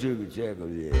 chug-a-chug-a-chug,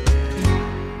 yeah.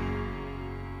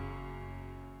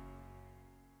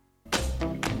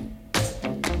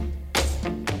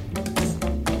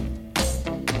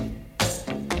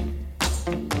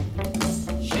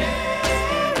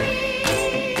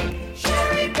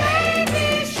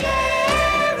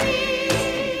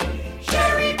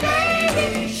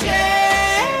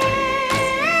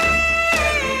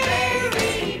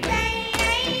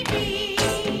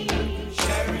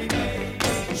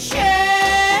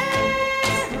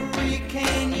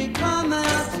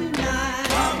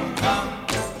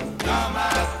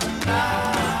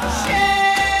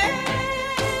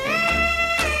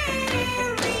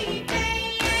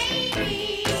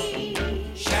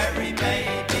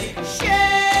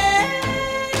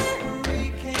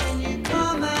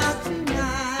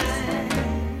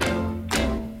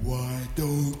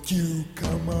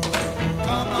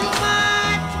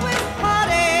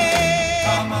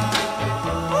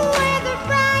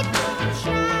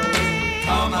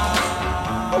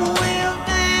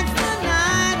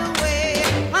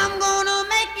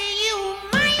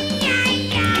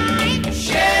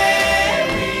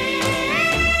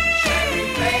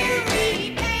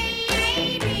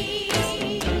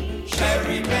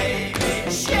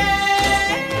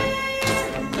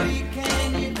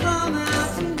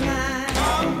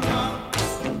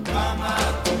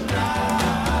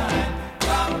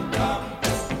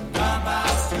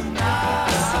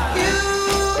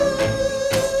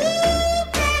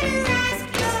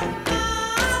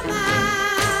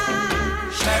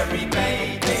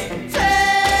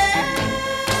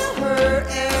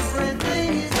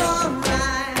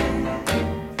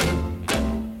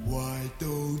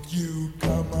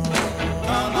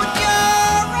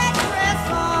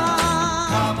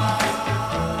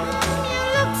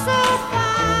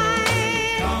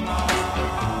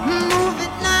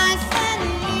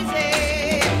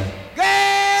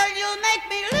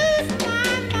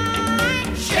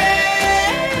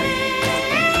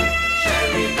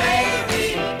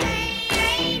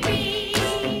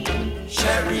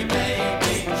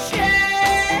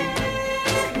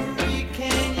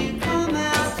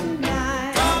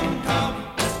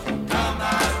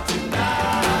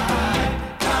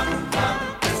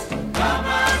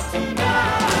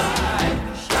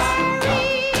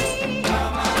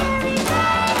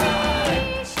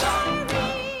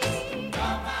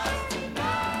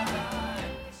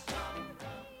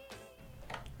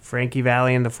 Frankie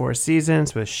Valli and the Four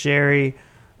Seasons with Sherry.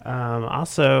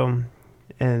 Also,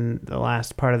 in the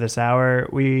last part of this hour,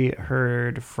 we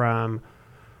heard from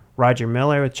Roger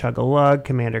Miller with Chug-a-Lug,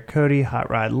 Commander Cody, Hot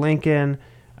Rod Lincoln.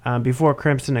 Before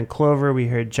Crimson and Clover, we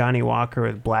heard Johnny Walker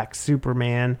with Black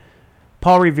Superman,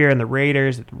 Paul Revere and the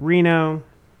Raiders with Reno,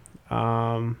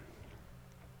 and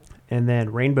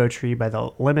then Rainbow Tree by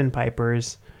the Lemon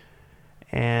Pipers,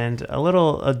 and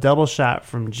a double shot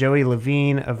from Joey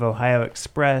Levine of Ohio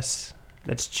Express.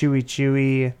 That's Chewy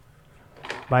Chewy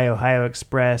by Ohio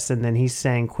Express, and then he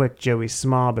sang Quick Joey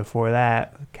Small before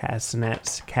that,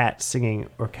 Castanet's Cat Singing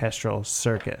Orchestral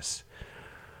Circus.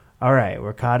 All right,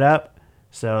 we're caught up,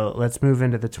 so let's move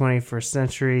into the 21st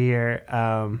century here.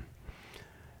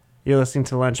 You're listening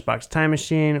to Lunchbox Time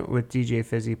Machine with DJ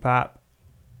Fizzy Pop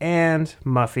and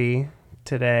Muffy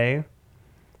today.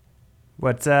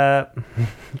 What's up?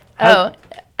 Oh.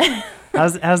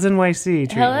 how's NYC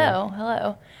treating you?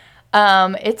 Hello.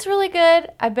 It's really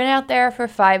good. I've been out there for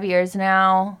 5 years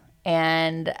now,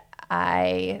 and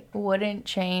I wouldn't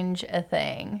change a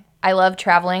thing. I love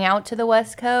traveling out to the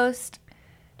West Coast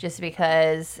just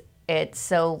because it's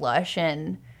so lush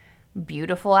and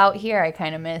beautiful out here. I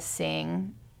kind of miss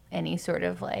seeing any sort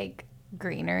of like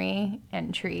greenery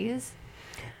and trees.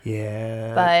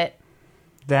 Yeah. But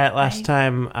that last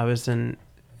time I was in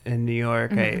New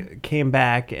York, I came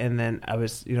back and then I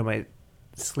was, my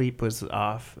sleep was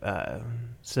off.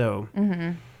 So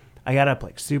I got up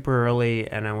like super early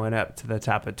and I went up to the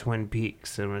top of Twin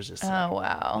Peaks and was just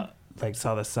wow. Like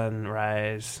saw the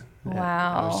sunrise.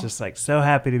 Wow. I was just like so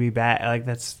happy to be back. Like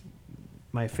that's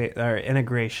my our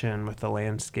integration with the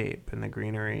landscape and the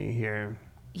greenery here.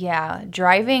 Yeah,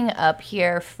 driving up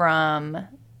here from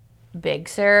Big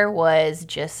Sur was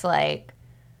just like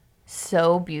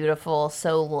so beautiful,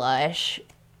 so lush,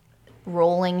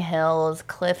 rolling hills,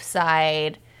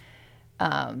 cliffside,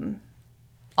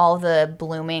 all the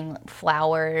blooming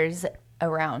flowers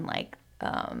around like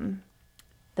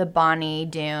the Bonnie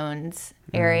Dunes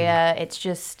area. It's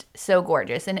just so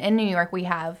gorgeous. And in New York, we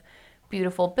have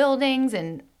beautiful buildings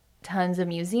and tons of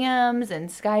museums and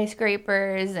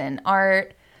skyscrapers and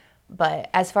art. But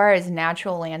as far as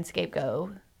natural landscape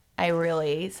go,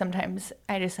 sometimes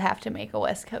I just have to make a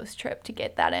West Coast trip to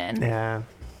get that in. Yeah.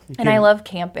 And I love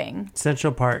camping.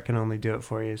 Central Park can only do it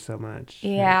for you so much.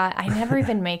 Yeah, I never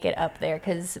even make it up there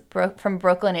because from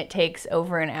Brooklyn it takes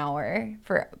over an hour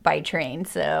by train.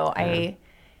 So I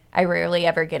rarely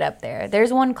ever get up there.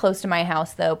 There's one close to my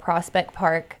house though. Prospect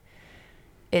Park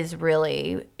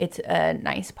it's a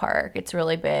nice park. It's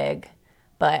really big,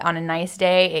 but on a nice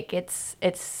day it's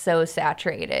so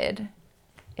saturated.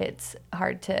 It's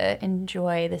hard to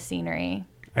enjoy the scenery.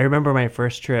 I remember my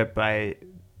first trip. I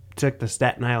took the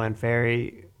Staten Island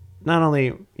ferry, not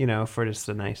only, for just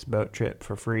a nice boat trip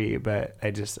for free, but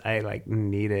I like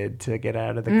needed to get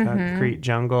out of the concrete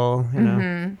jungle,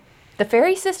 The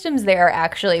ferry systems there are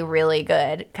actually really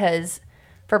good because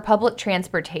for public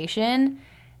transportation,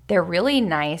 they're really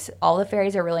nice. All the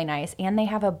ferries are really nice, and they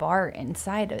have a bar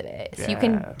inside of it. So you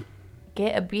can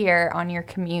get a beer on your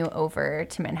commute over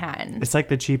to Manhattan. It's like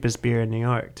the cheapest beer in New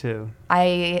York, too.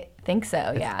 I think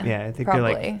so, yeah. Yeah, I think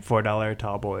probably. they're like $4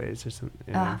 tall boys or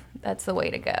something. That's the way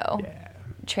to go. Yeah.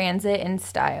 Transit in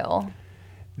style.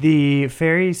 The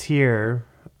ferries here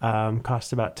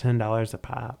cost about $10 a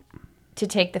pop. To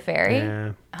take the ferry?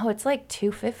 Yeah. Oh, it's like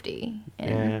 $2.50.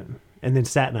 Yeah. And then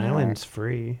Staten Island's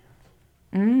free.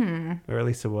 Or at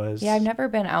least it was. Yeah, I've never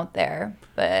been out there,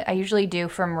 but I usually do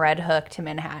from Red Hook to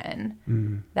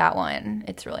Manhattan. That one,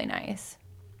 it's really nice.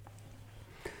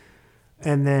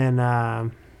 And then,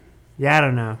 I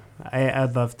don't know.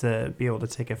 I'd love to be able to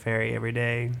take a ferry every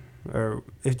day. Or,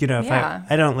 if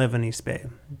I don't live in East Bay,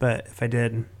 but if I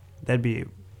did, that'd be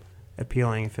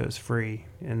appealing if it was free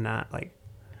and not like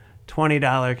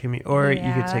 $20 commute. Or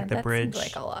you could take the bridge.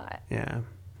 Seems like a lot. Yeah.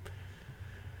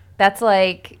 That's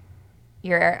like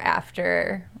your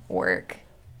after work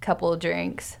couple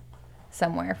drinks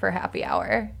somewhere for happy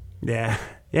hour. Yeah.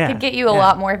 Yeah. Could get you a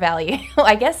lot more value.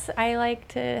 I guess I like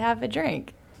to have a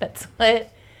drink. That's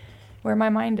where my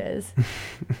mind is.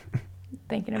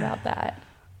 Thinking about that.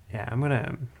 Yeah,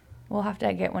 We'll have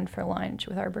to get one for lunch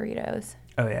with our burritos.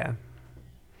 Oh, yeah.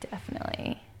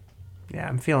 Definitely. Yeah,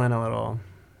 I'm feeling a little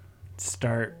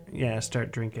start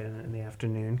drinking in the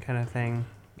afternoon kind of thing.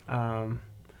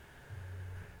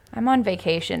 I'm on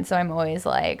vacation, so I'm always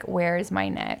like, where's my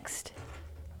next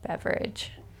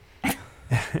beverage?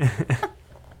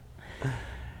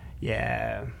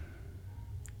 Yeah.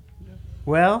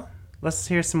 Well, let's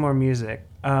hear some more music.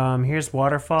 Here's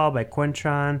Waterfall by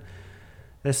Quintron.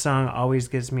 This song always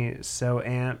gets me so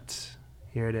amped.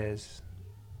 Here it is.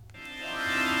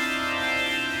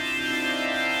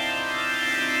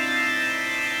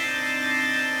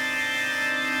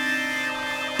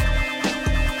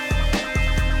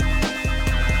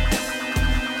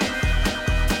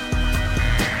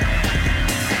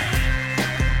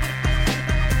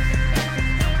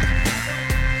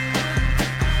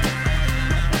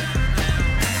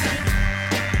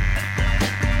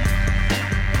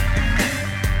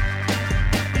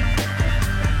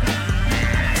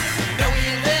 There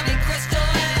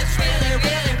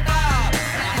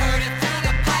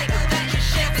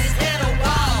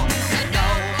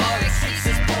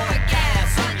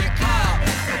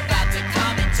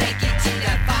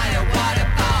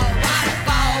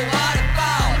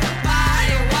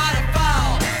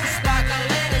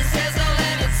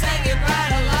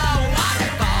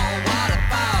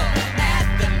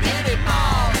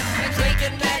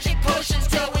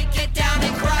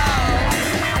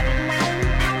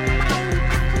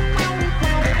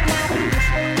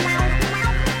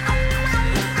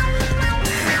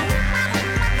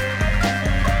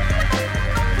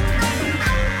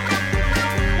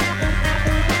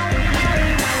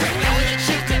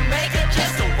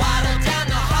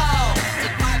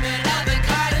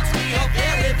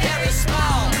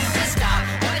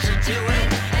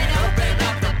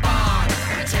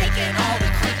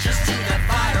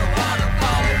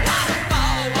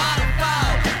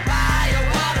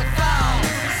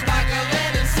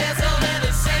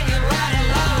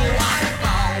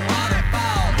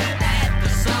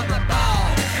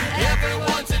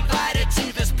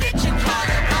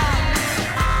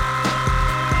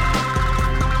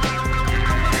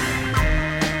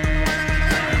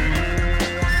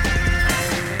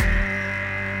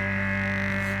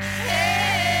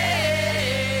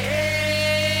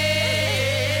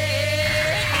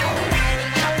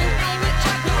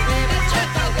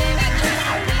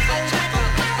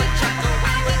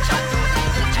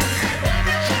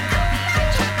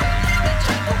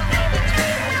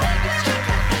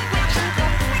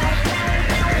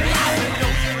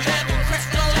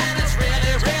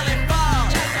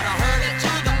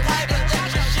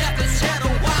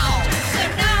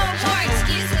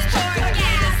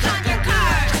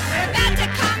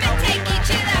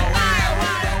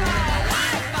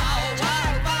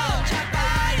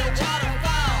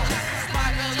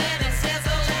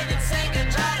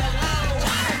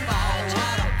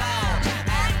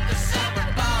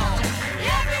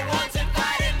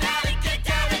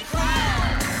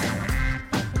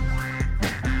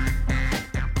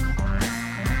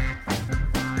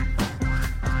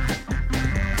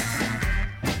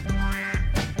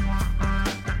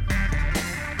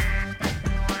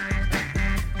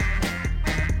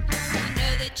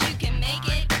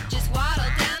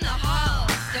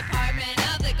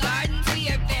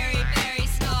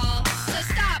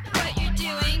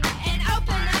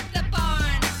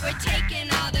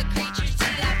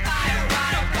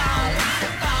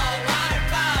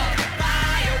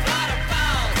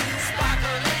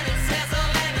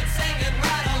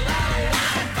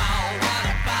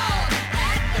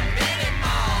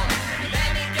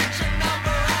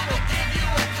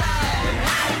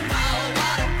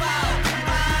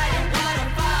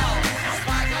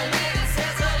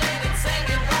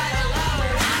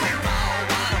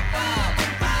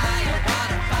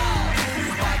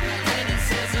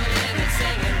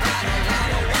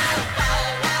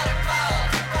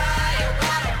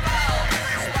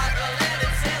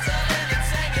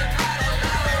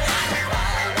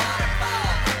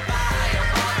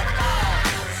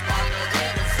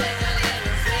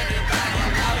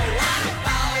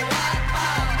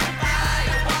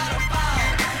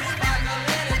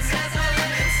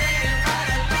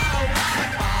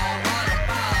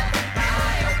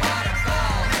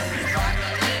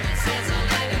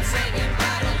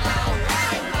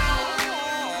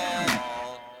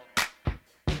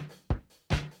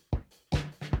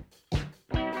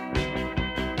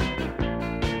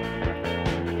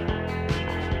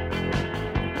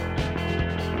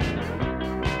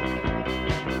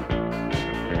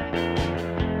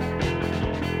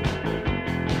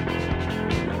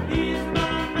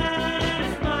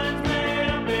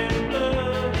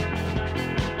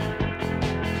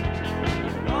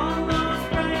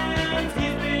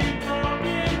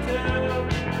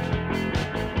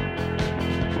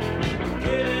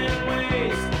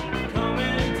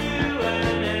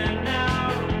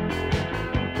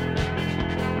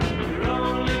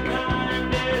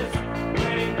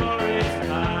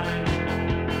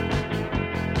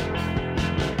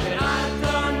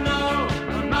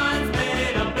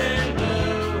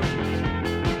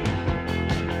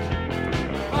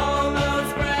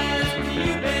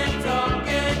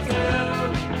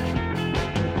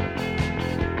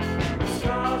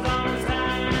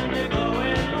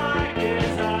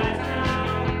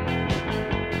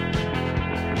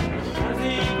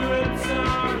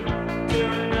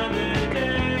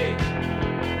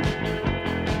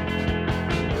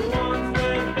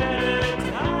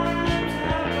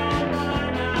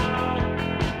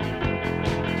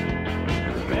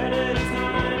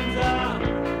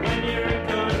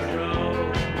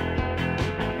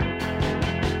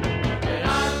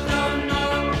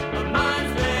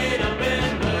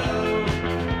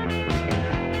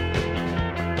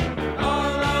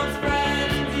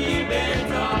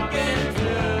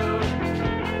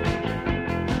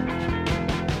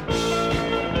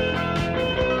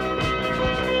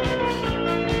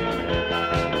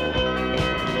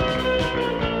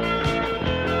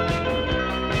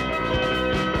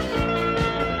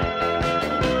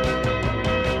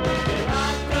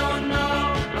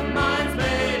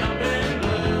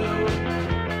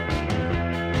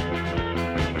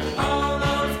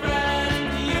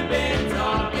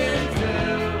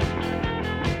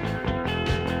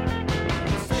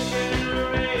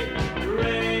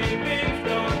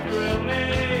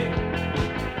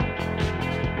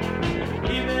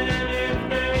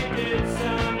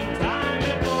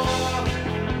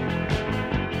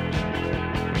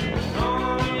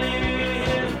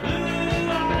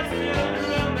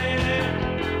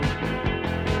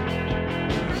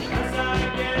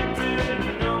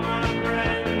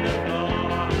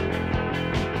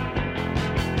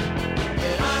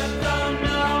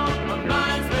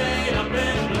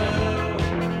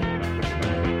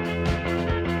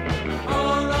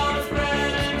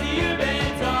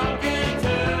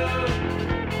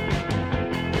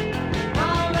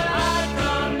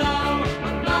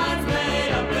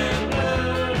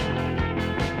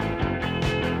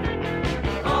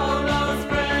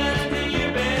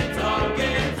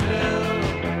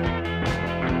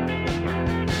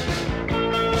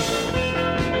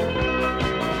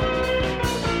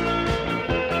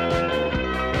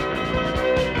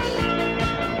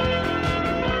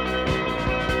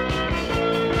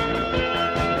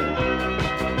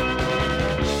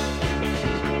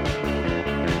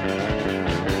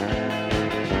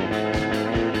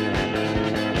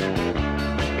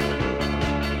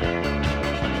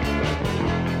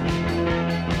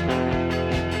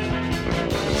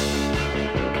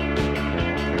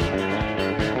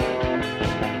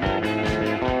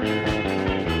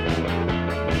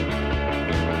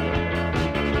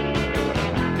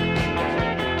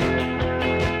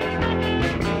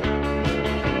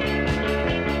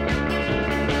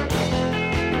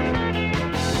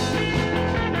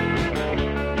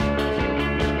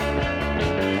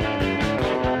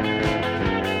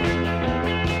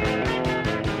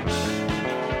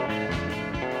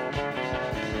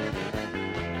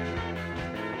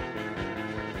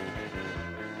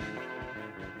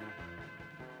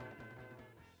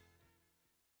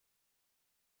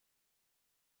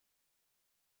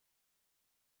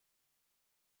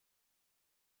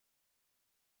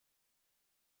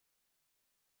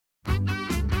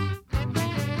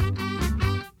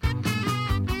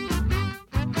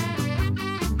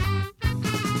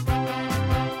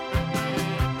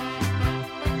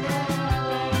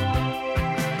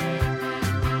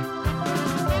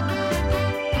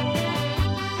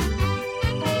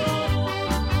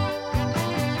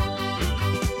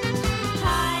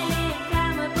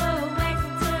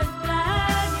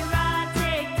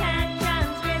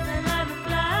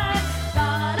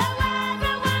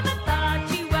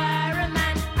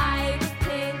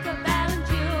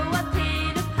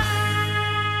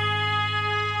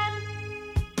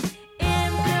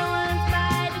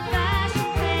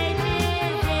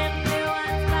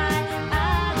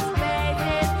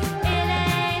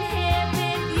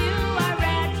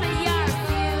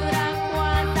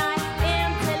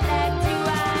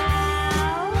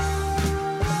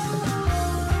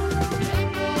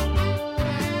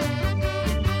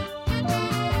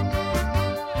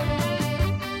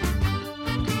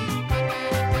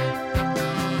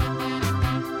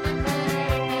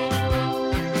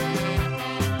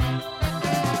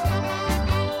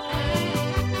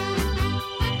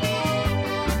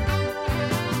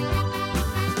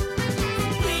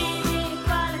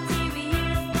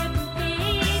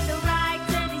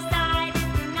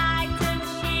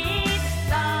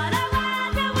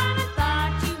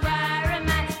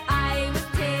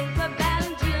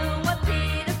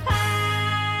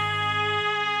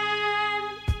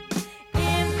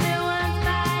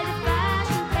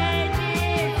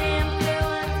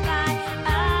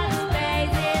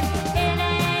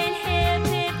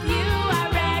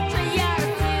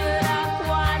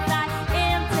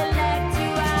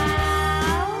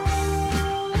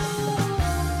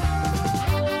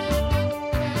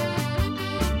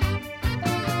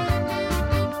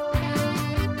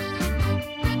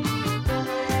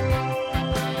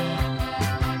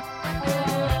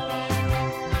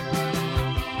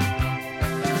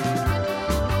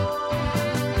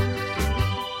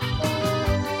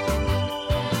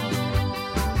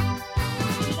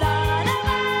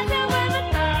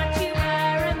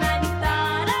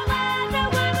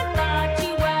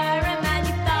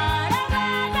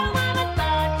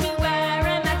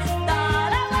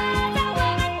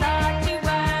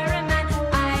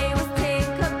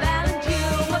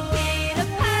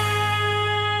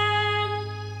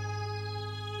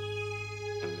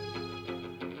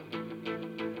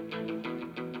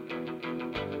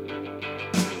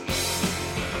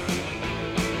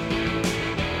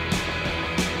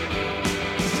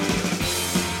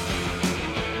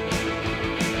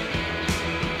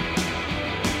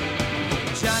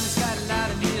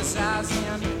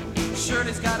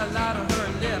Shirley's got a light on her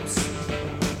lips.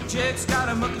 Jake's got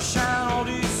a monkey shine on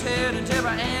his head, and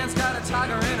Deborah Ann's got a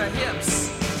tiger in her hips.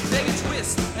 They can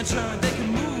twist and turn, they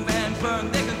can move and burn,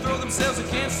 they can throw themselves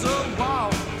against the wall,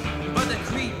 but they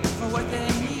creep for what they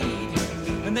need,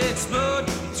 and they explode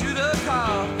to the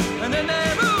car, and then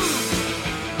they move.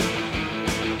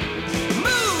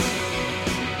 Move!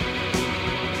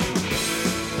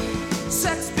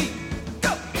 Sex beat,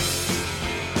 go!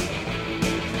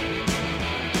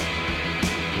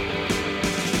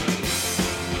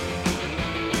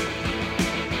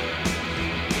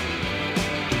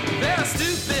 Very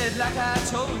stupid like I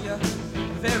told you,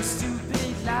 very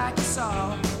stupid like you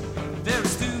saw, very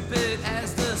stupid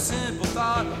as the simple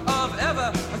thought of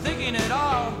ever thinking at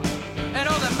all. And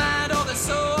all the mind, all the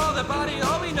soul, all the body,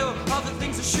 all we know, all the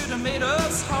things that should have made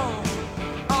us whole,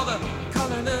 all the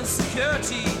colorless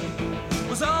security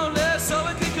was only so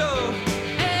it could go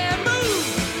and move,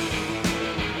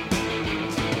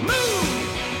 move.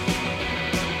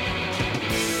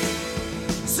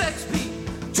 Sex beat,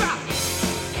 drop.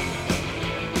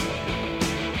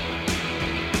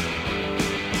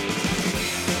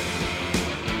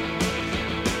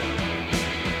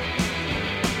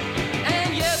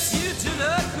 And yes, you do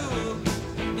look cool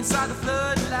inside the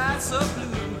floodlights of blue.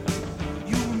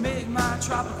 You make my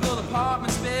tropical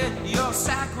apartment's bed your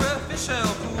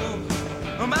sacrificial pool.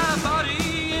 My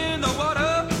body in the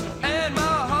water and my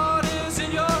heart is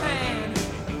in your hand.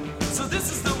 So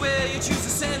this is the way you choose to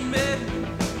send me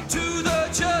to the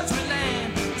judgment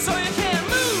land. So you can't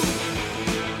move,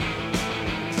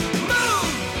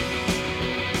 move.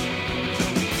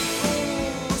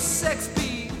 Oh, sex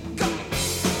beat, go.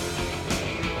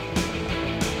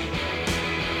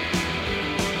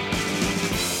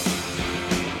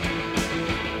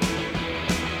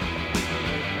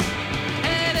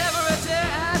 And every day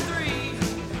at 3,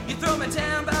 you throw me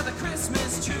down by the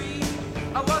Christmas tree.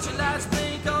 I watch your lights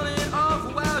blink on and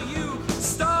off while you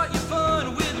start your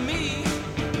fun with me.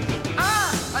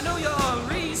 I know your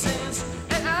reasons,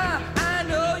 and I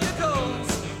know your goals.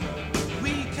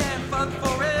 We can fuck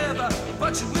forever,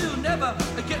 but you will never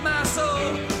get my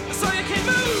soul. So you can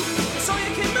move, so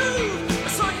you can move,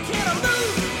 so you can't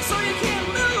move, so you can't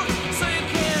move, so you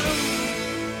can't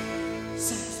move.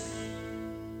 Sex.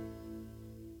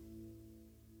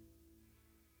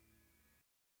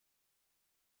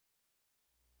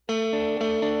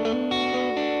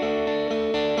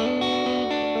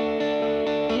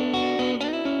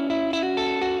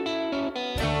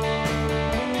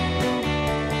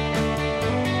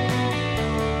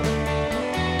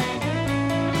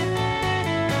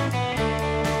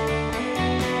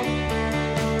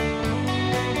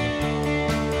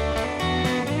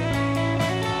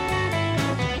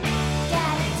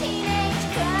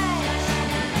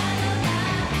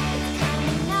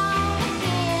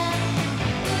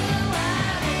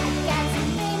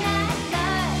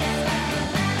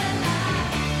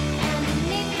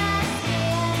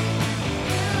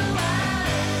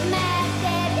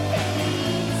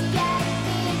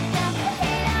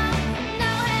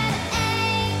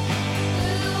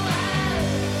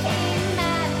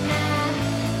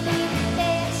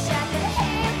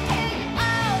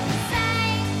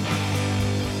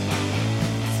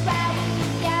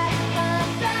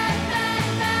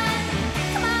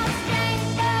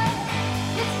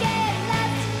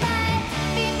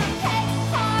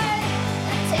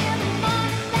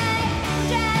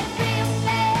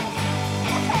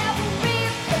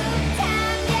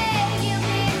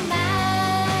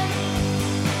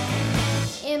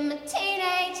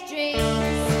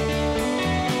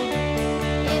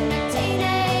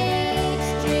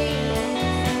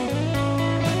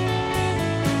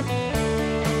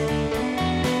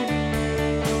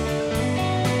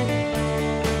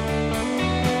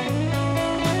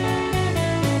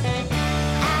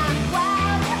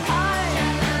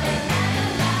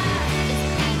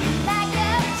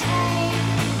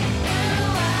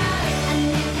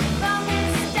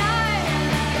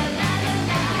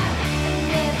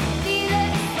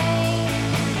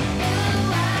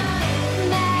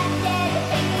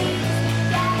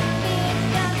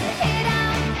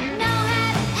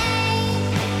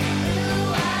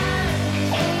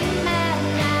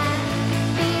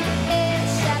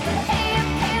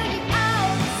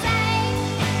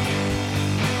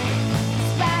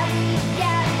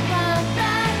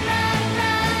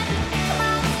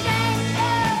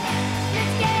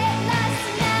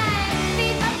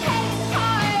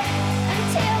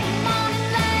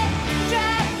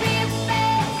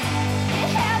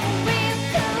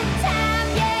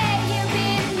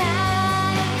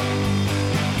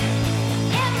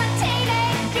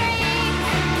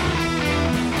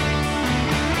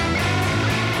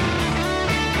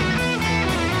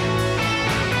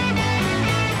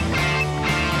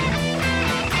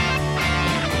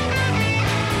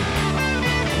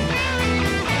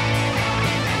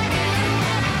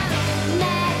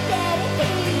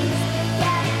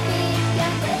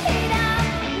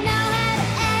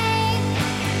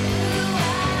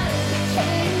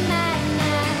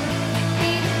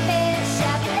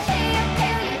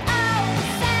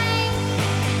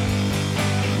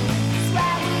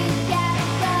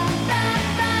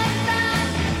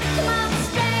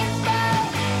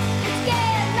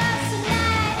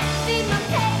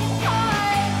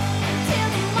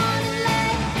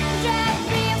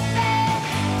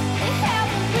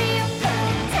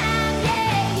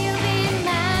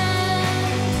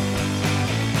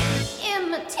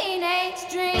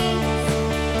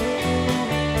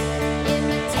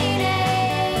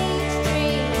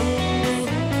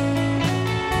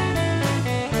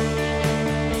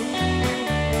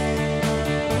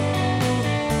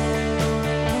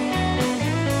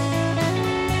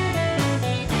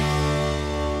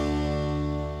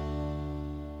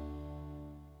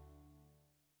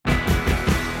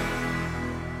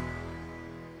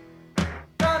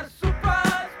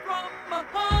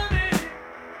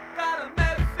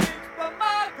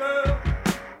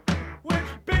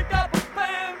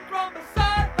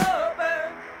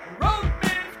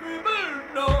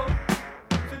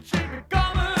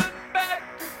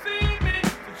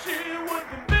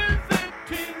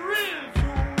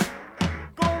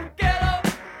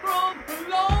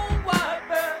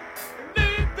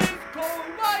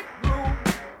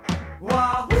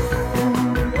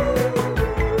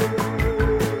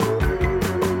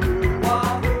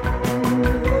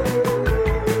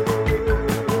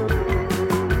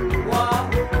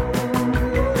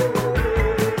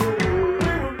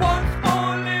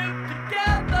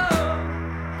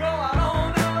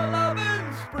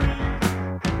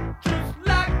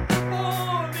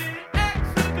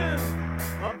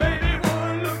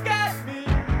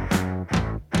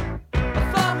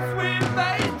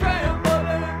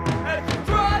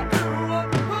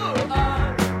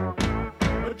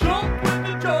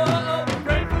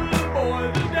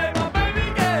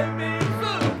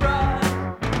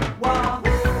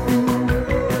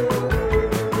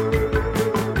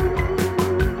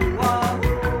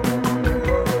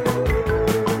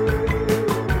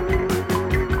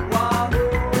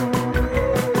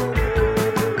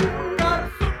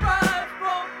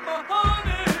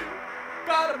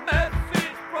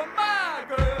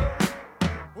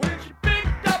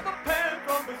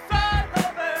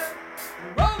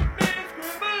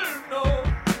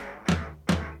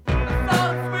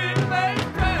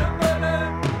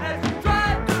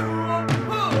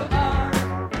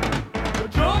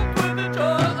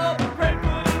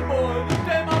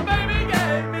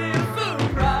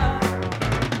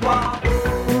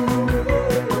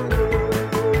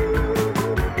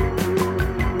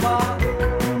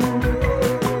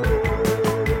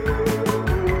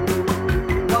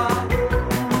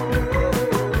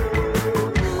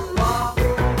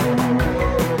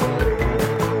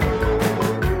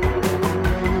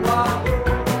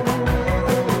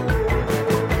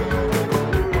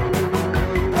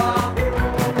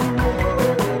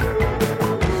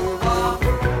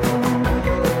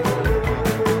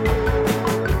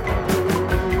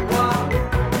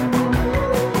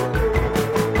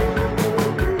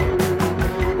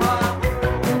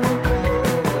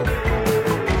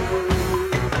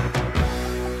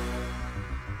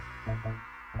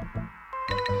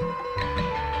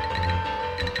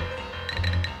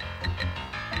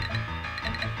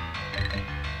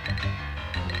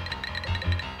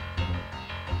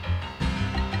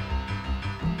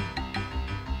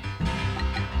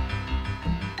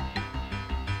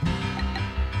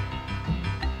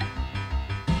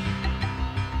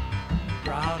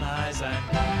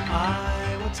 and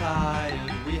I were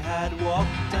tired. We had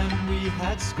walked and we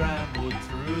had scrambled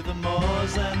through the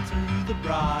moors and through the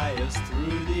briars,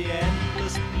 through the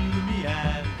endless blue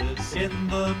meanders in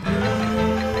the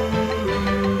blue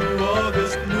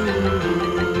August moon,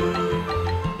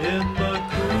 in the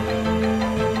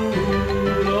cool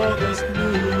August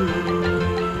moon.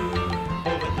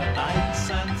 Over the nights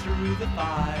and through the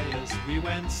fires, we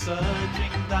went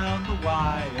surging down the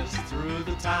wires, through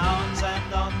the towns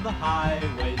and on the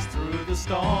highways, through the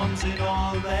storms in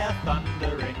all their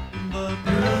thundering. The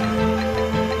blue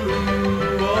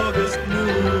August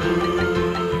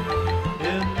moon,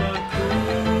 in the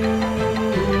cool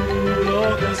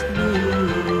August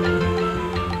moon.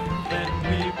 Then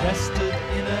we rested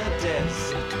in a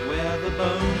desert where the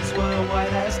bones were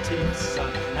white as teeth,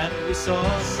 son, and we saw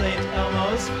St.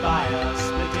 Elmo's fire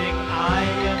splitting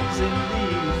irons in the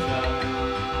ether.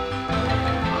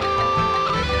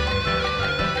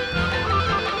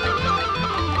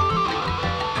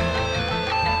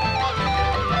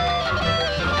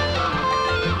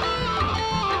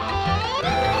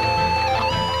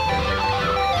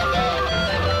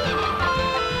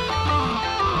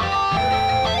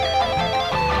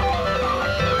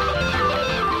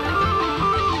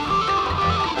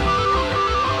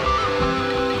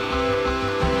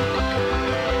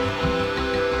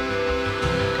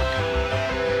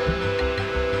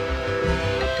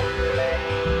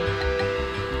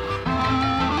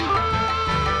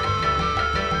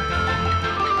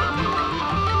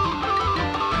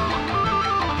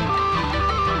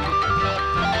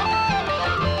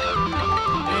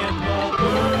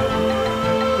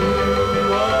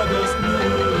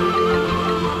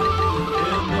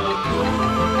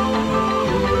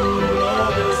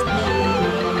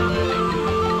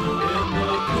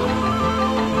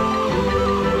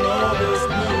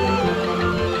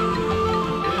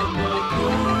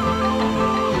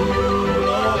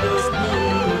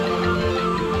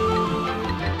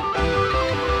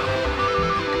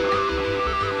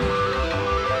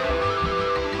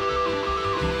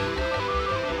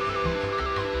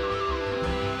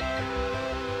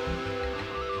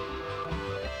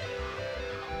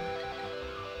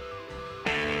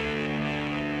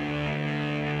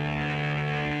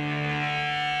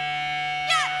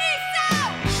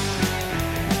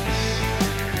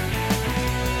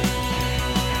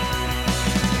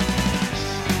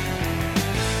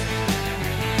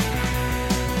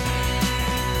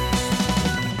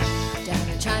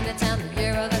 Chinatown, the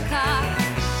year of the car.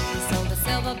 He sold a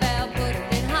silver bell, put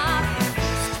it in half.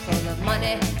 Full of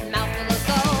money, mouthful of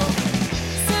gold.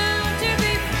 Soon to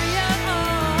be free of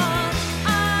all. I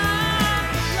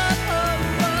love her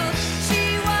world. She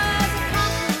was a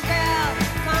kung fu girl,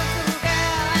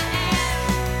 and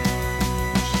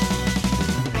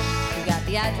we got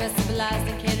the address of Eliza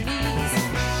and Kennedy's,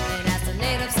 and asked the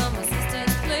native some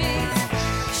assistance, please.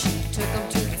 She took him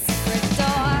to the secret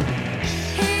door.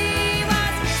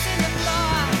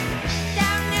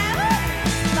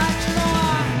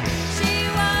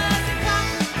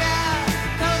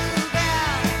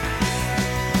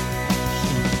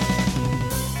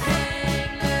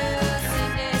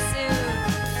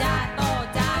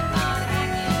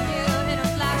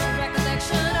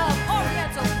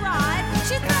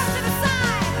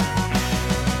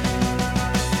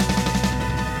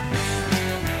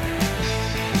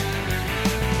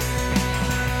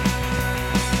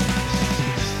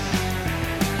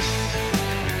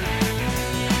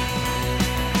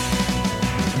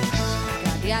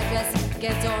 I guess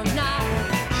gets or not.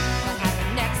 What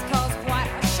happened next caused quite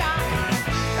a shock.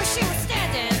 She was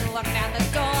standing looking out the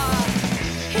door.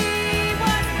 He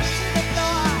was to the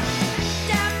floor.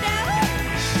 Down, down,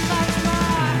 much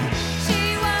more.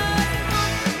 She was a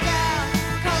kung fu girl,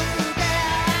 kung fu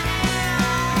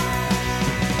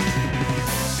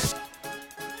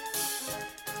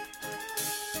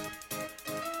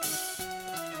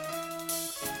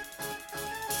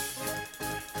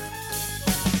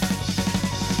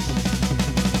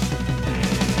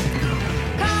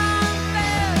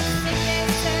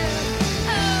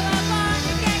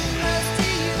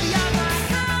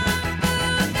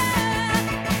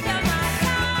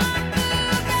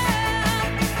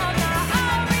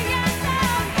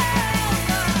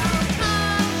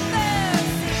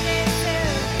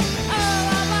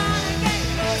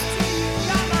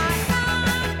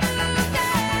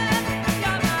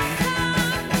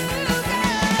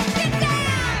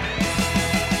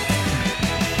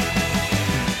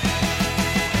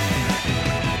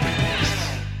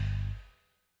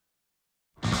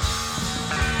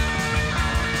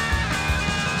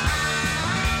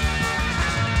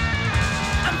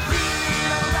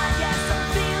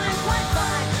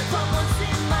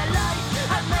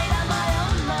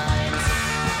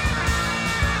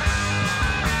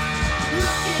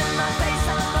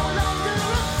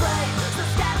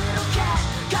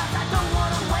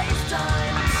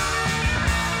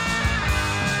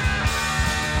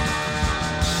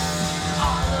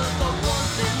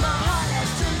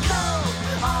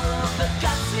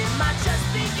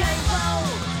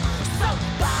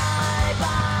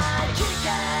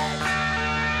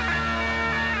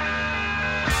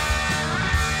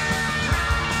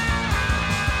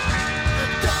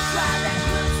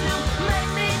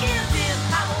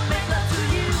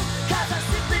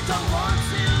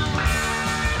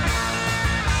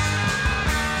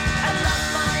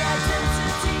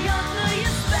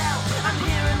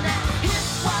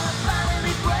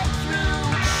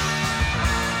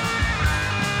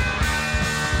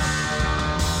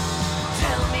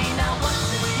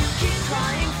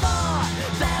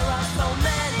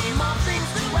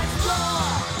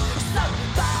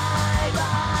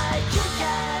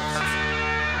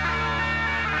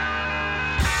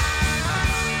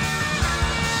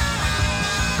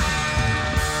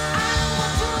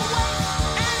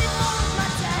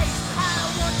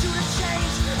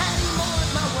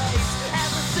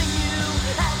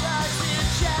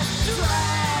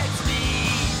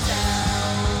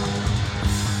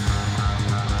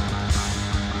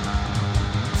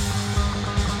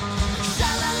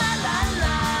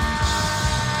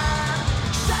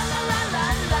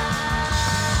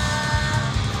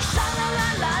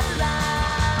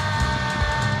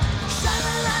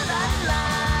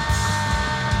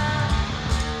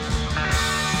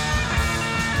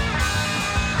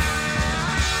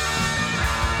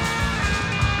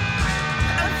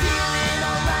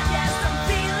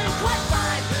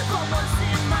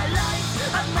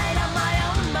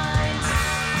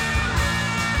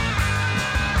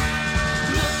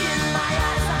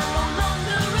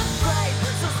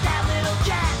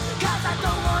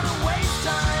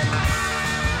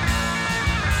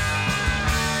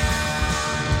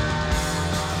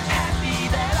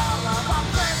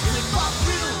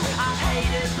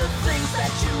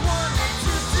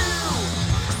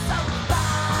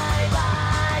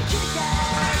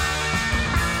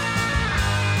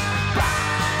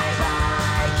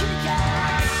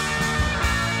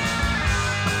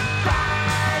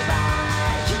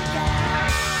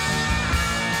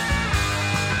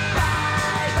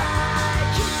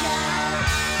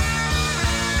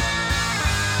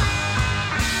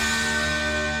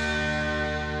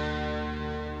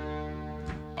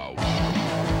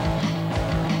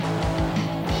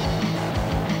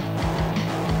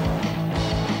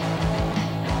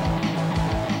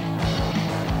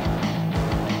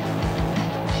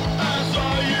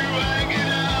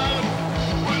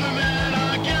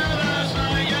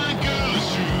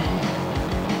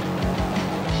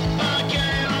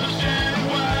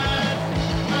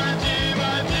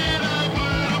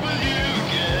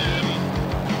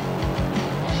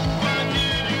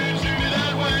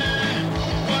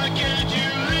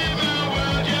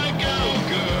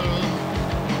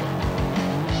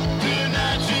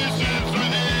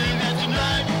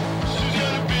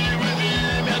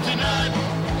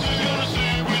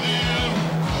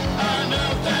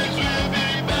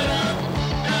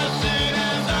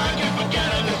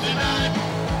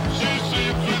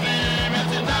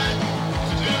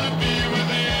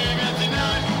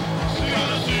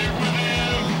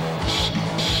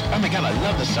my god, I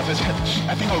love this stuff.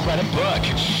 I think I'll write a book.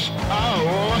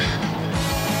 Oh.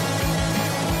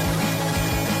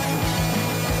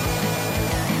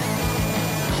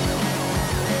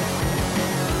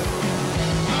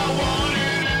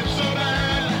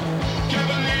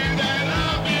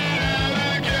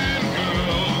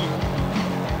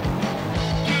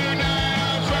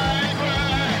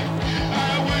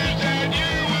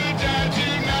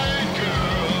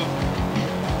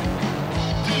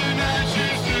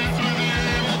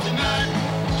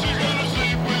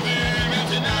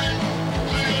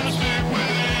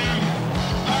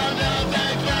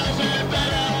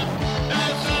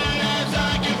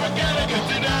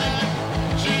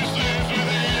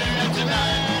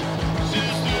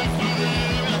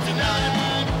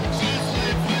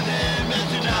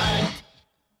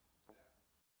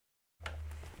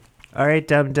 All right,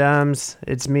 Dum Dums,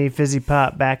 it's me, Fizzy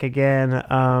Pop, back again.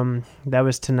 That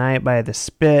was Tonight by The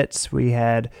Spits. We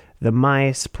had The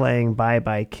Mice playing Bye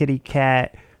Bye Kitty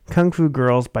Cat, Kung Fu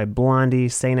Girls by Blondie,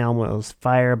 St. Elmo's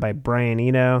Fire by Brian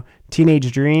Eno,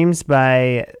 Teenage Dreams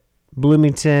by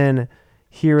Bloomington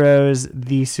Heroes,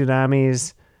 The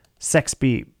Tsunamis, Sex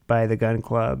Beat by The Gun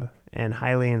Club, and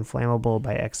Highly Inflammable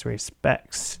by X-Ray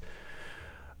Specs.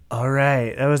 All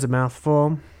right, that was a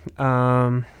mouthful.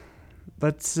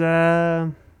 Let's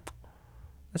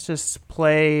just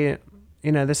play,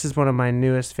 this is one of my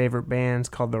newest favorite bands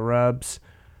called The Rubs.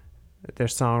 Their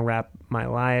song Rap My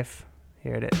Life.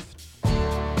 Here it is.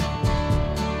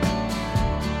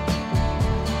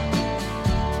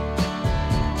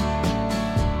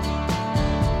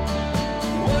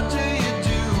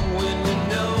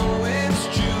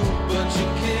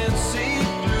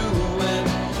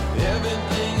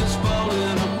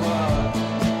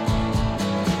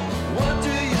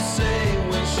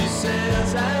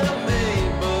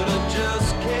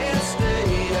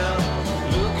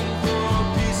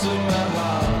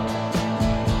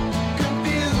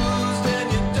 Confused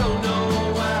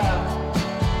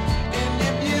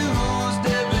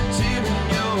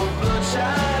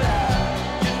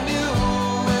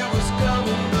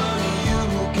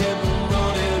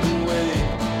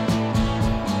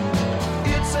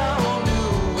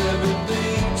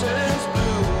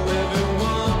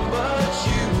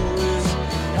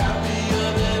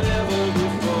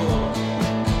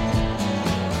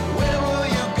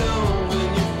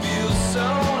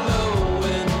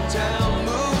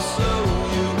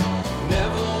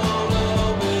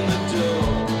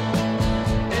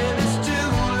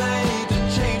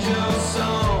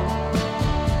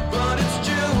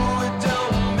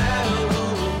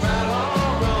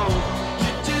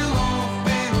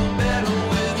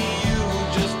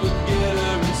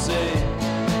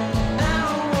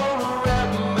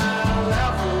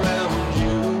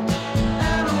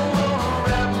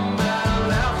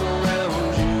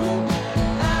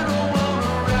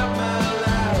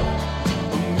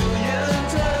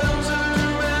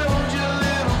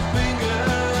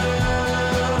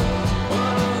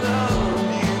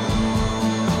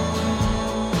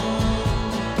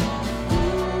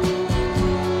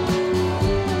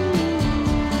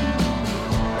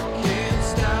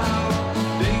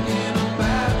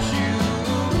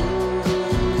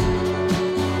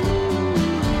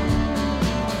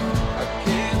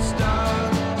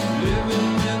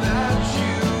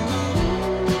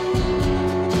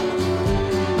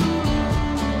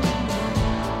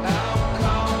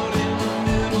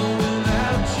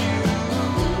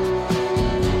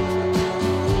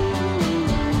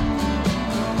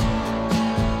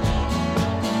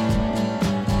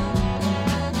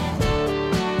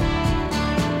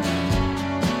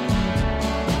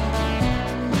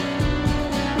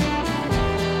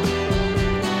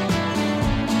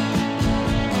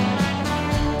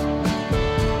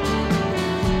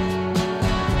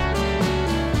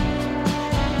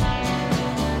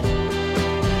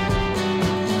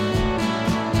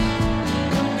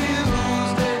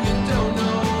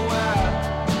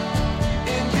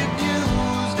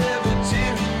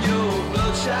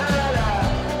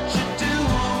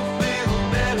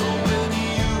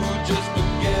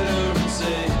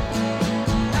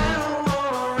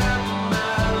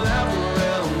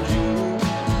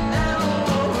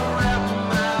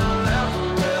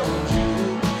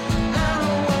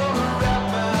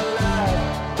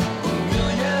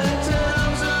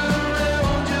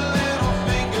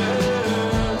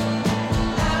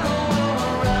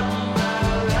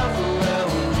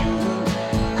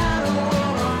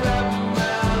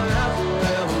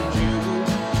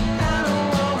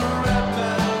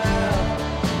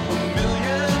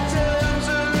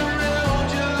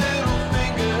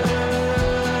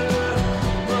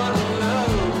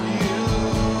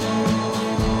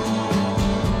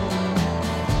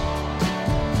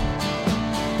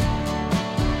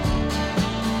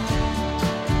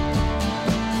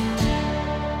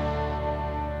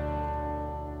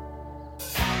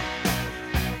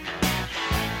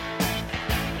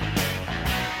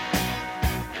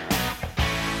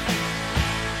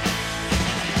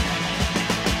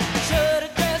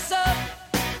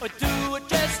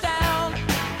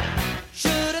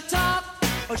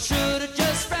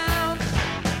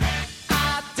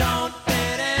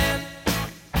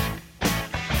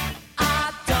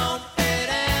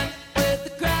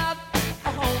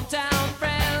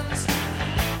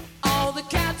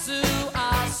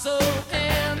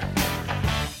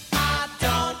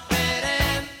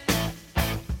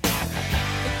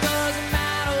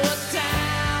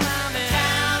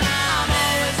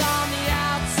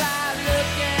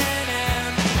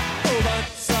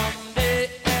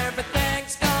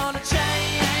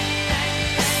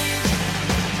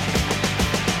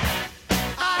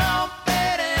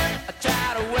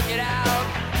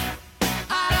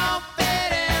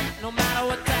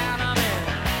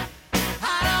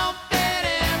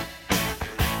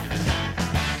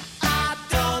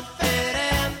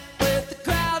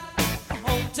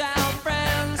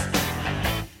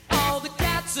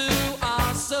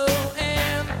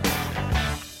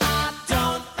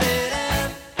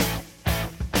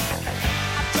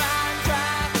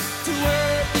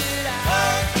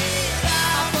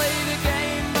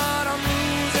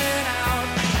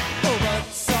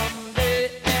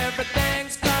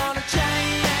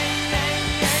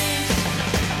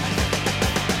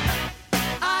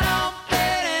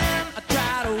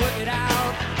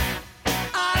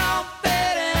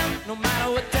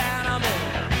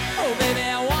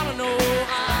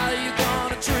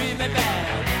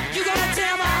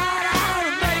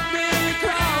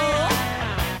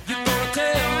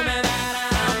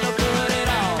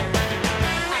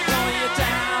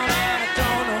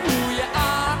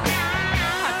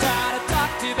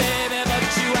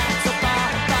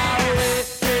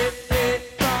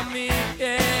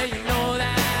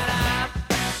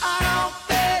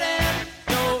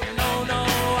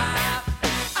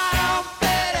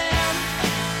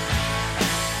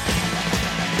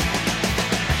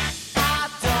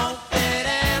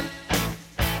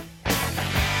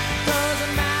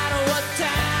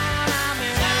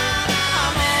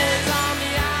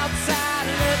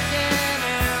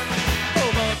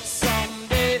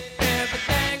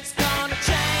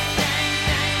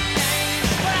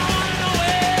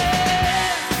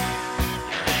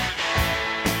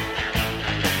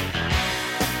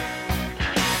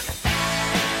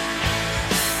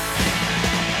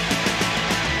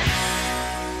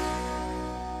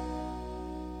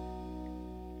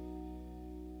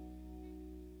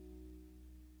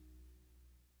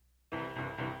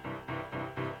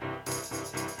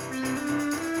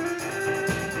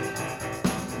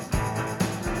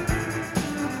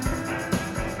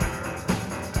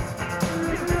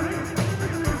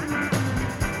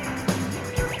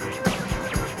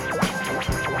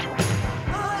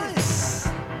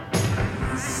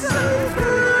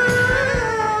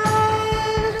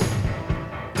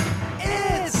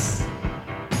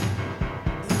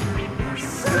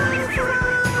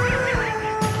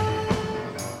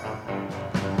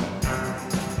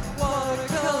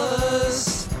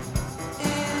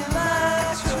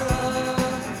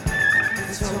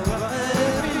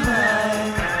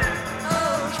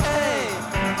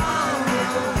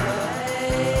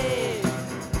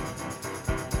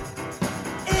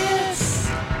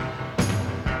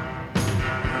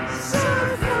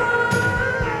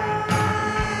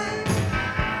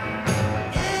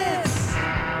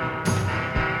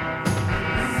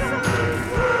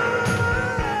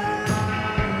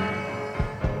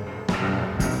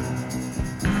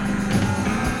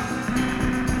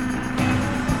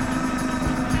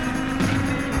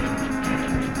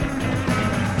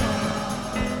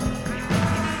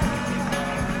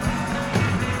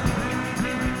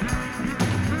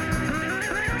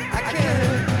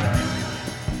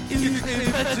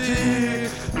humanity.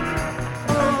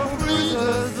 Oh, please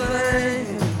the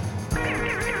thing.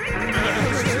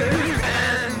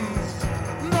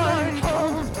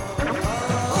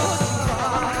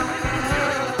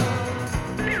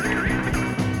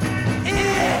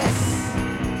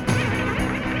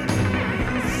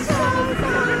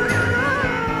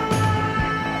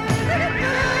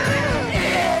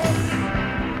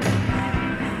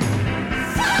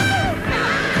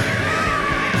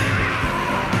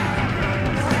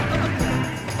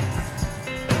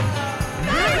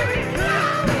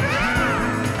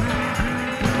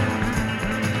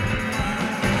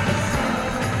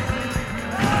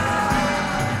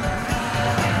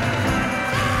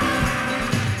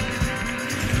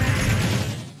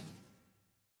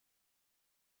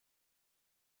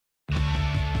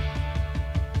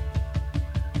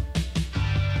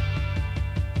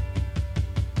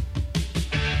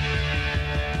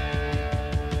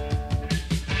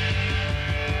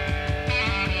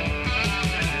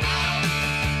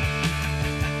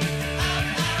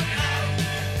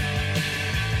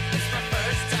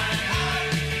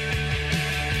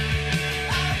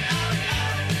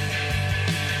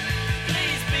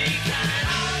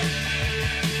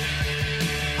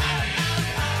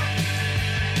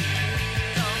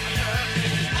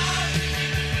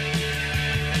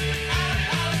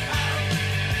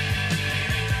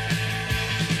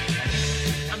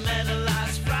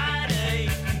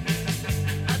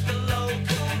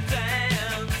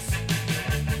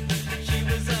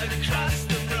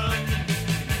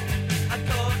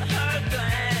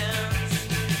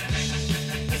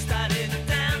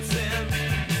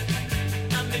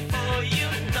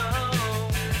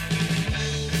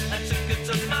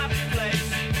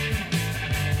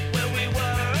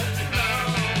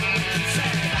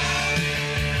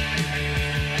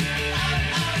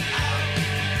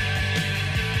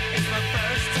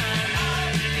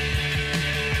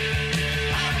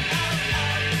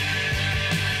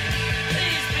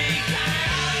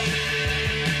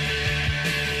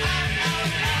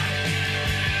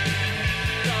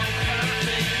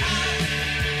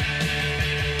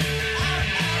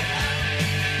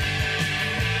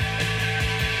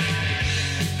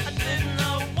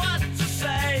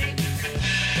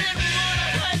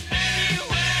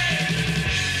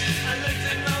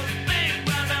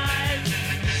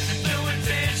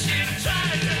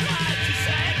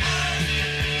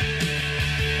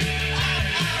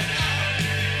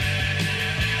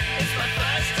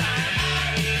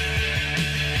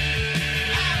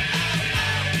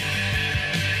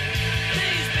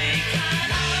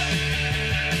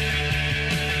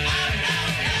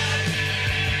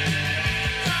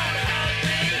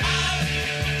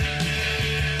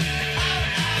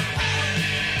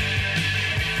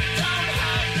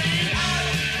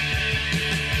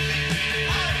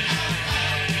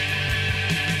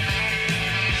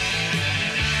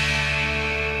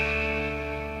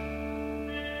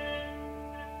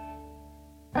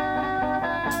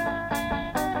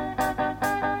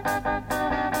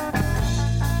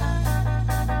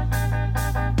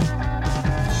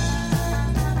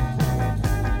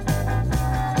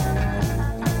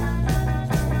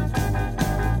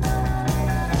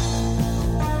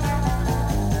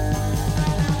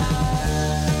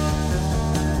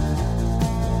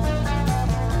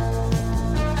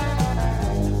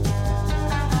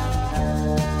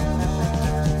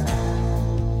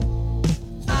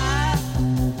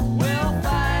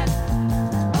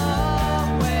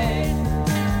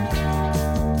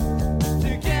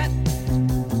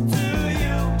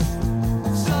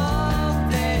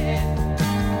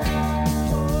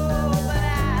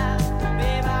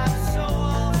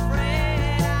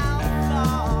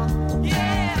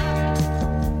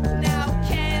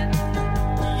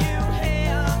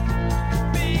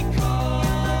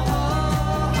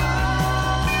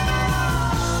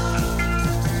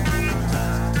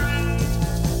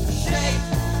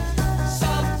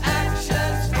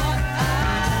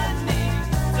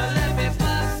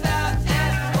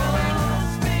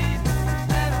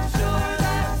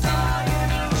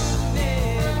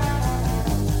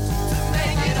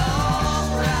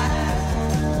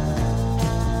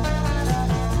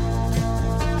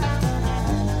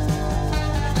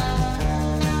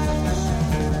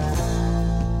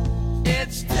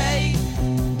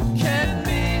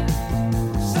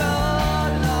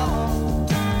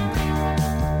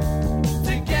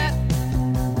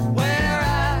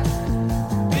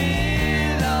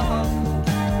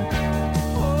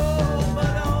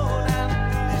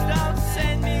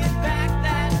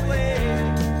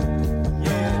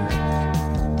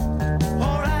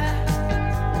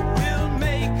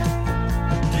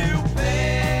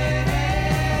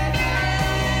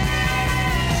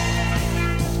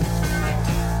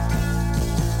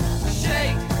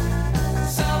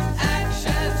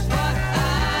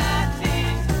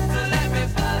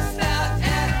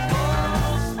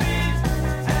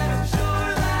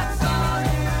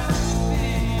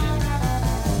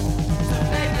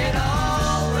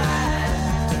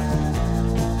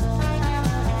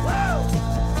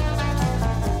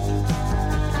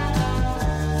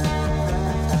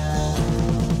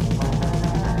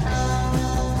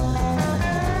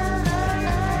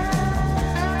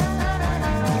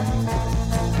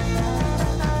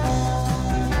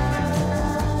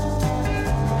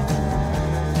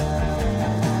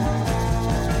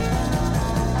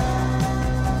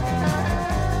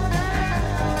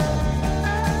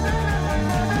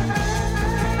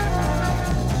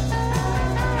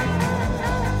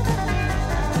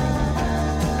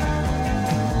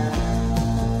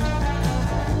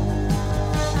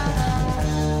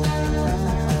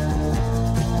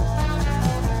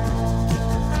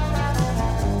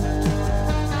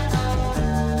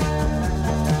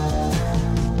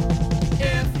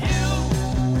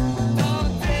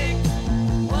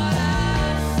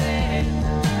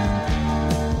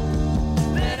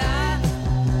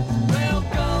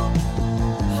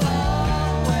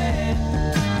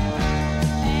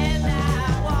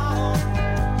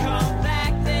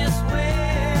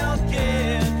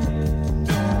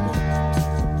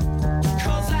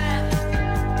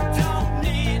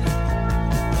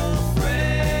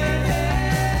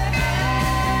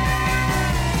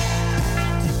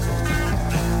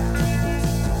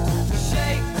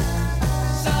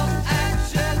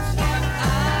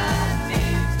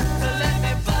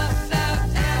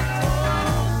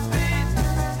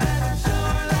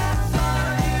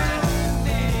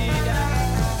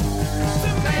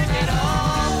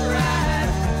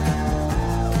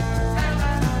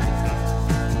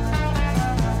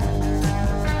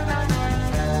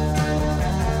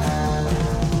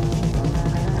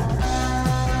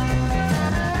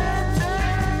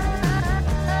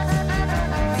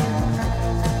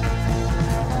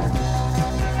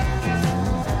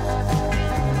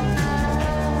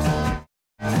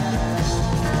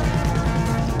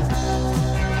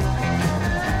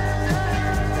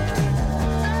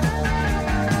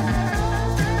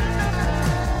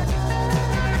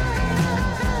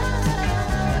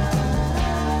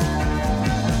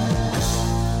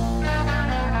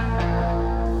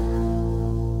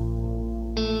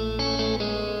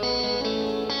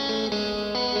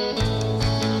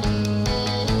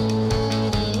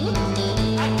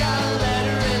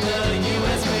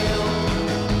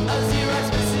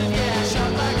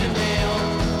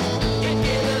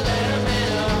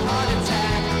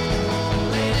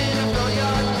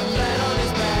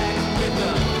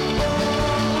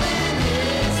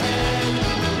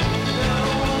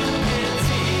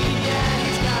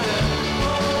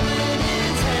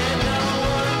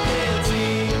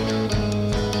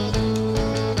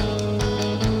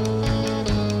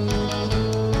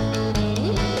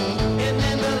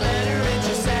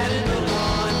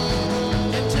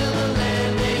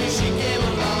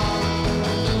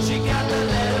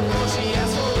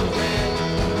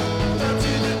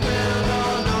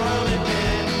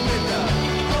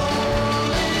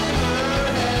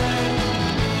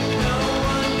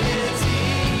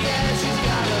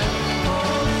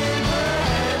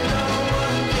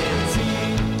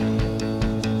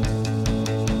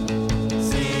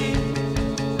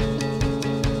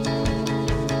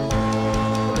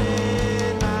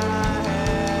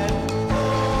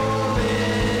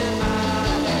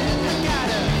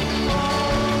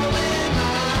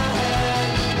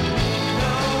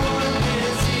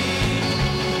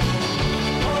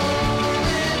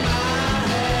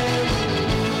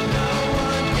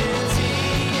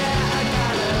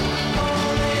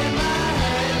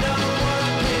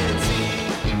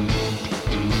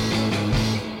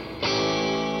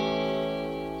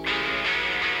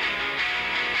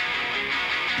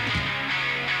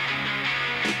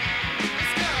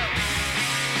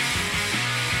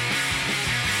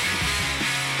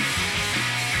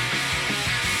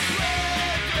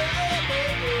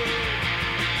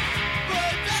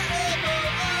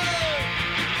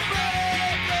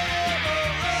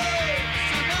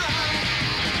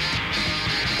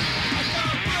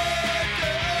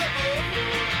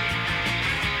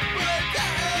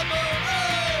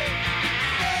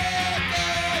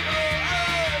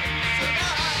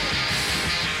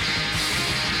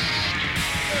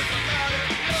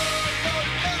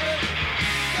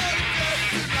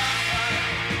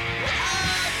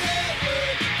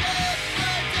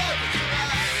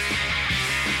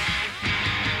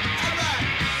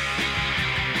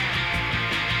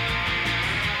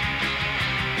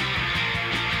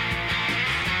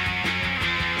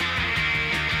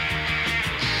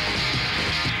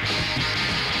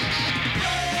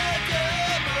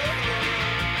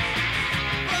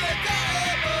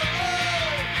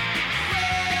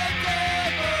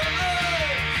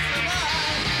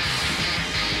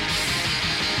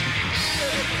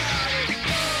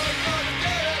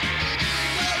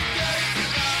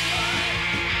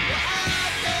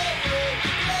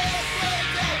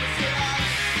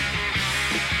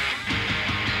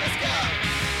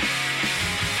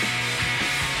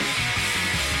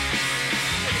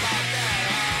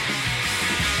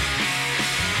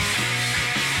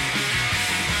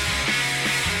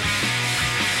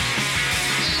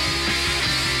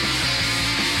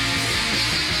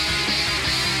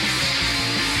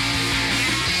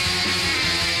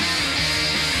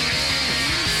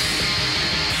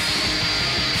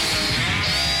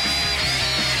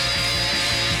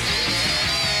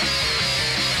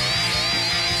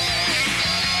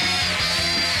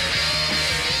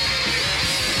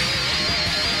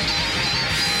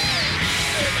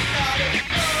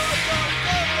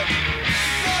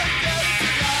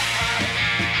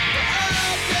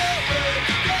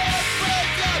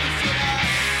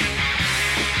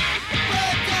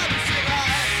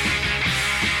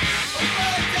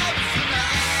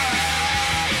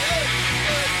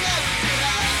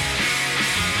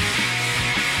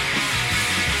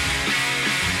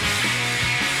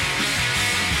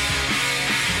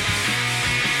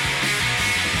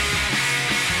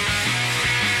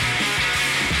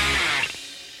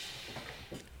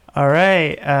 All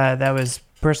right, that was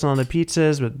Personal and the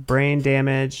Pizzas with Brain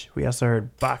Damage. We also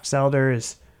heard Box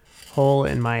Elders, Hole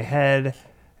in My Head,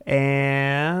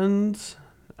 and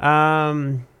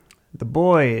The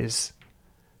Boys,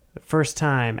 The First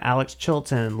Time, Alex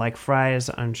Chilton, Like Fries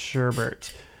on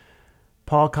Sherbert,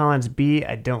 Paul Collins, B,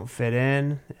 I Don't Fit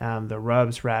In, The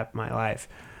Rubs, Rap My Life.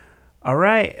 All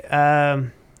right,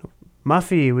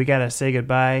 Muffy, we got to say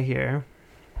goodbye here.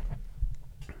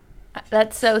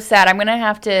 That's so sad. I'm going to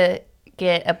have to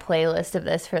get a playlist of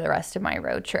this for the rest of my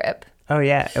road trip. Oh,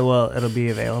 yeah. It'll be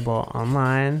available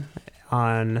online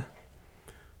on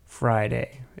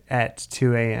Friday at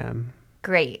 2 a.m.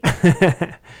 Great.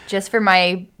 Just for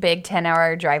my big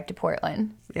 10-hour drive to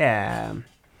Portland. Yeah.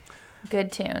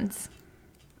 Good tunes.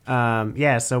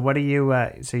 Yeah, so what are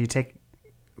you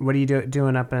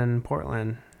doing up in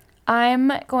Portland?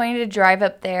 I'm going to drive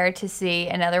up there to see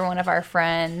another one of our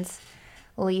friends,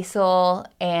 Liesel,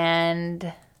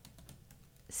 and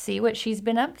see what she's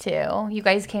been up to. You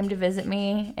guys came to visit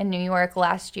me in New York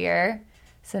last year,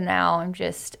 so now I'm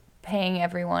just paying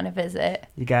everyone a visit.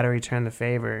 You got to return the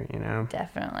favor, you know.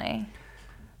 Definitely.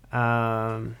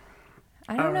 I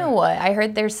don't know what. I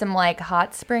heard there's some like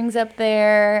hot springs up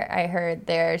there. I heard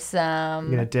there's some.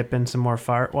 You gonna dip in some more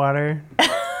fart water?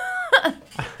 I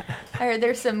heard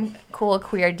there's some cool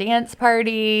queer dance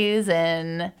parties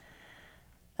and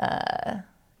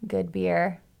good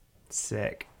beer.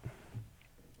 Sick.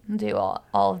 Do all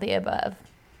of the above.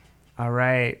 All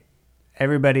right.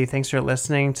 Everybody, thanks for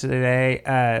listening today.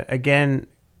 Again,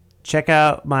 check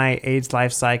out my AIDS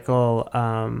Life Cycle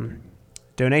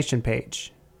donation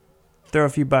page. Throw a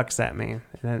few bucks at me.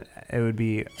 It would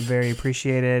be very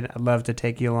appreciated. I'd love to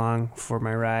take you along for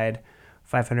my ride,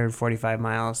 545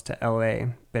 miles to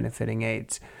LA, benefiting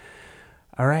AIDS.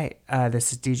 All right.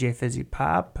 This is DJ Fizzy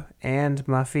Pop and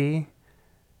Muffy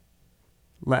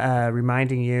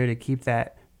reminding you to keep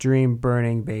that dream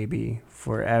burning, baby,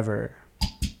 forever.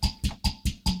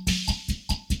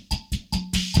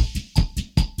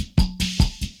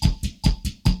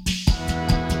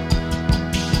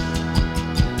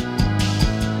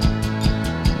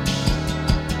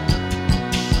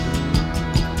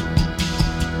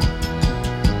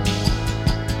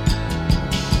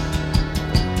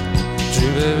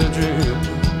 Dream, baby, dream.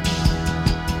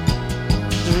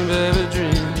 Dream, baby,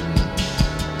 dream.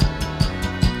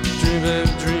 Dream,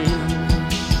 baby, dream.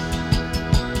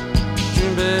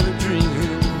 Dream, baby,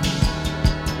 dream.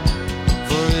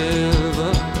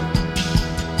 Forever.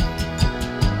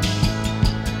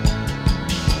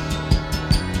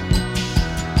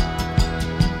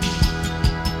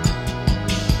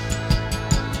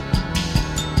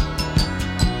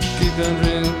 Keep them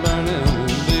dreams burning,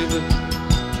 baby.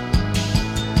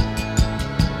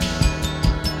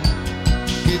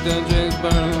 Keep them dreams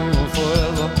burning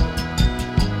forever.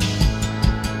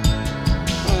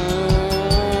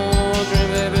 Oh, dream,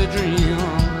 baby, dream.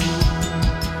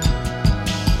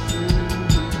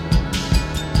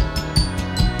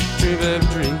 Dream, baby,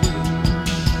 dream.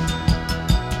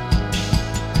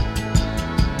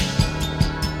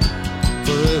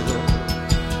 Forever.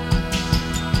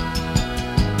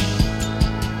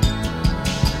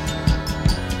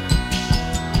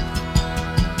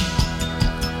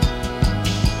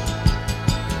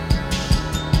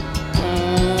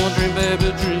 Oh, dream, baby,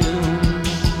 dream.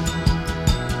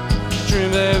 Dream,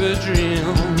 baby,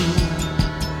 dream.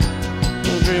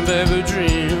 Dream, baby,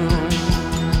 dream.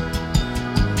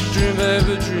 Dream,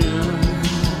 baby, dream.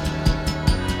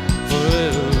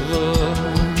 Forever.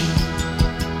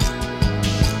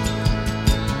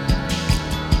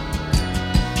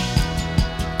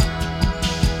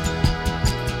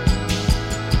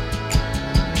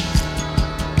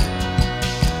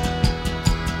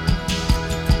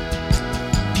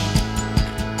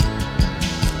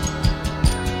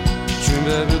 Dream,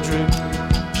 baby, dream.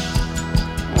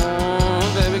 Oh,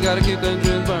 baby, gotta keep them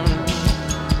dreams burning.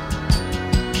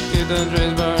 Keep them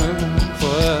dreams burning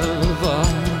forever.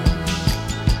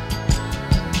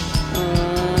 Oh,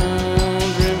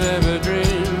 dream, baby,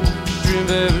 dream. Dream,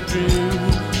 baby, dream.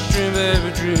 Dream, baby,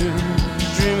 dream.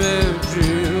 Dream, baby,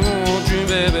 dream. Oh, dream,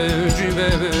 baby, dream,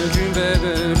 baby, dream,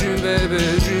 baby, dream, baby,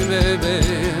 dream, baby.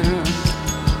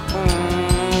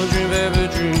 Oh, dream, baby,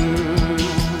 dream.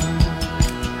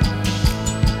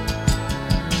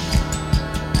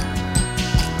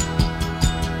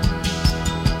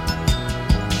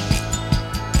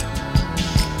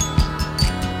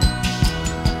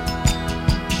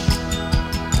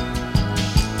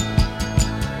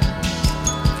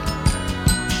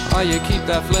 Oh, you keep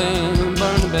that flame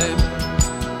burning, baby.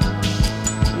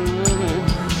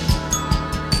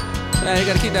 Yeah, you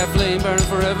gotta keep that flame burning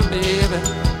forever, baby.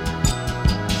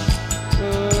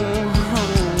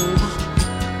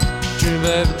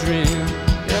 dream, baby, dream.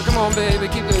 Yeah, come on, baby,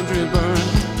 keep that dream burning.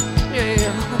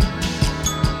 Yeah.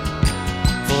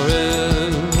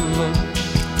 Forever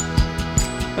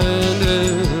and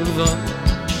ever.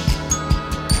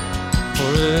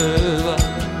 Forever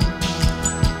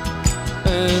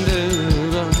and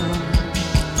ever.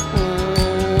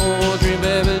 Oh, dream,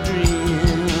 baby, dream.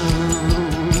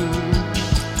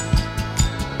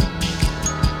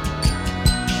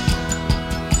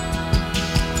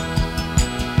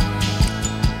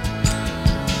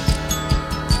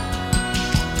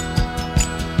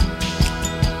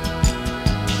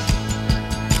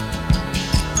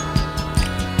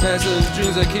 That's those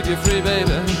dreams that keep you free,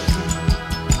 baby.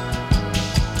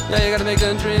 Yeah, you gotta make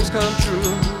them dreams come true.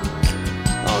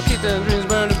 Oh, keep them dreams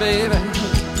burning, baby.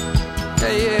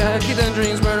 Yeah, keep them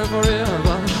dreams burning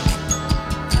forever.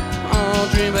 Oh,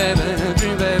 dream baby,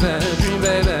 dream baby, dream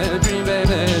baby, dream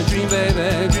baby, dream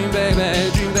baby, dream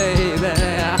baby, dream baby,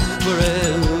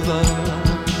 forever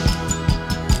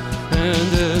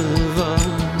and ever.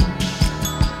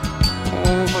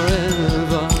 Oh,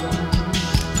 forever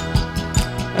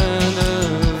and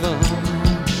ever.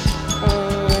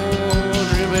 Oh,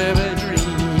 dream baby, dream.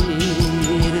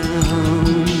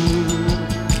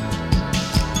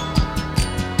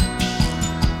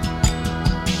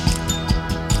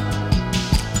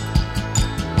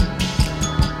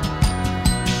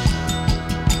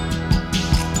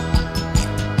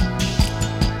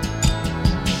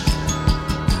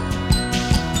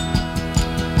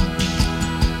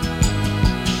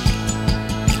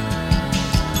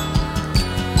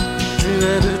 Dream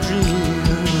baby, dream.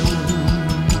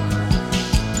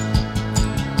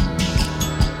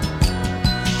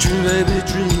 Dream baby,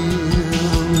 dream.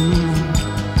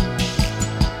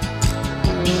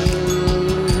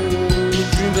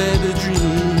 Dream baby, dream.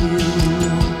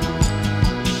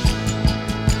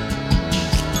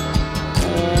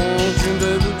 Dream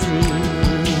baby, dream.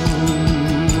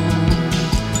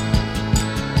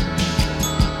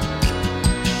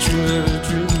 Dream baby,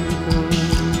 dream.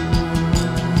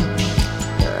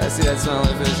 I see that smile on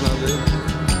your face, my baby.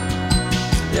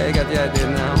 Yeah, you got the idea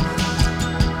now.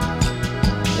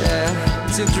 Yeah,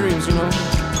 it's your dreams, you know.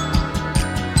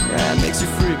 Yeah, it makes you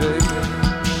free, baby.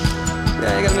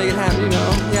 Yeah, you gotta make it happen, you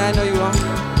know. Yeah, I know you are.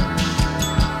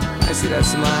 I see that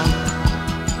smile.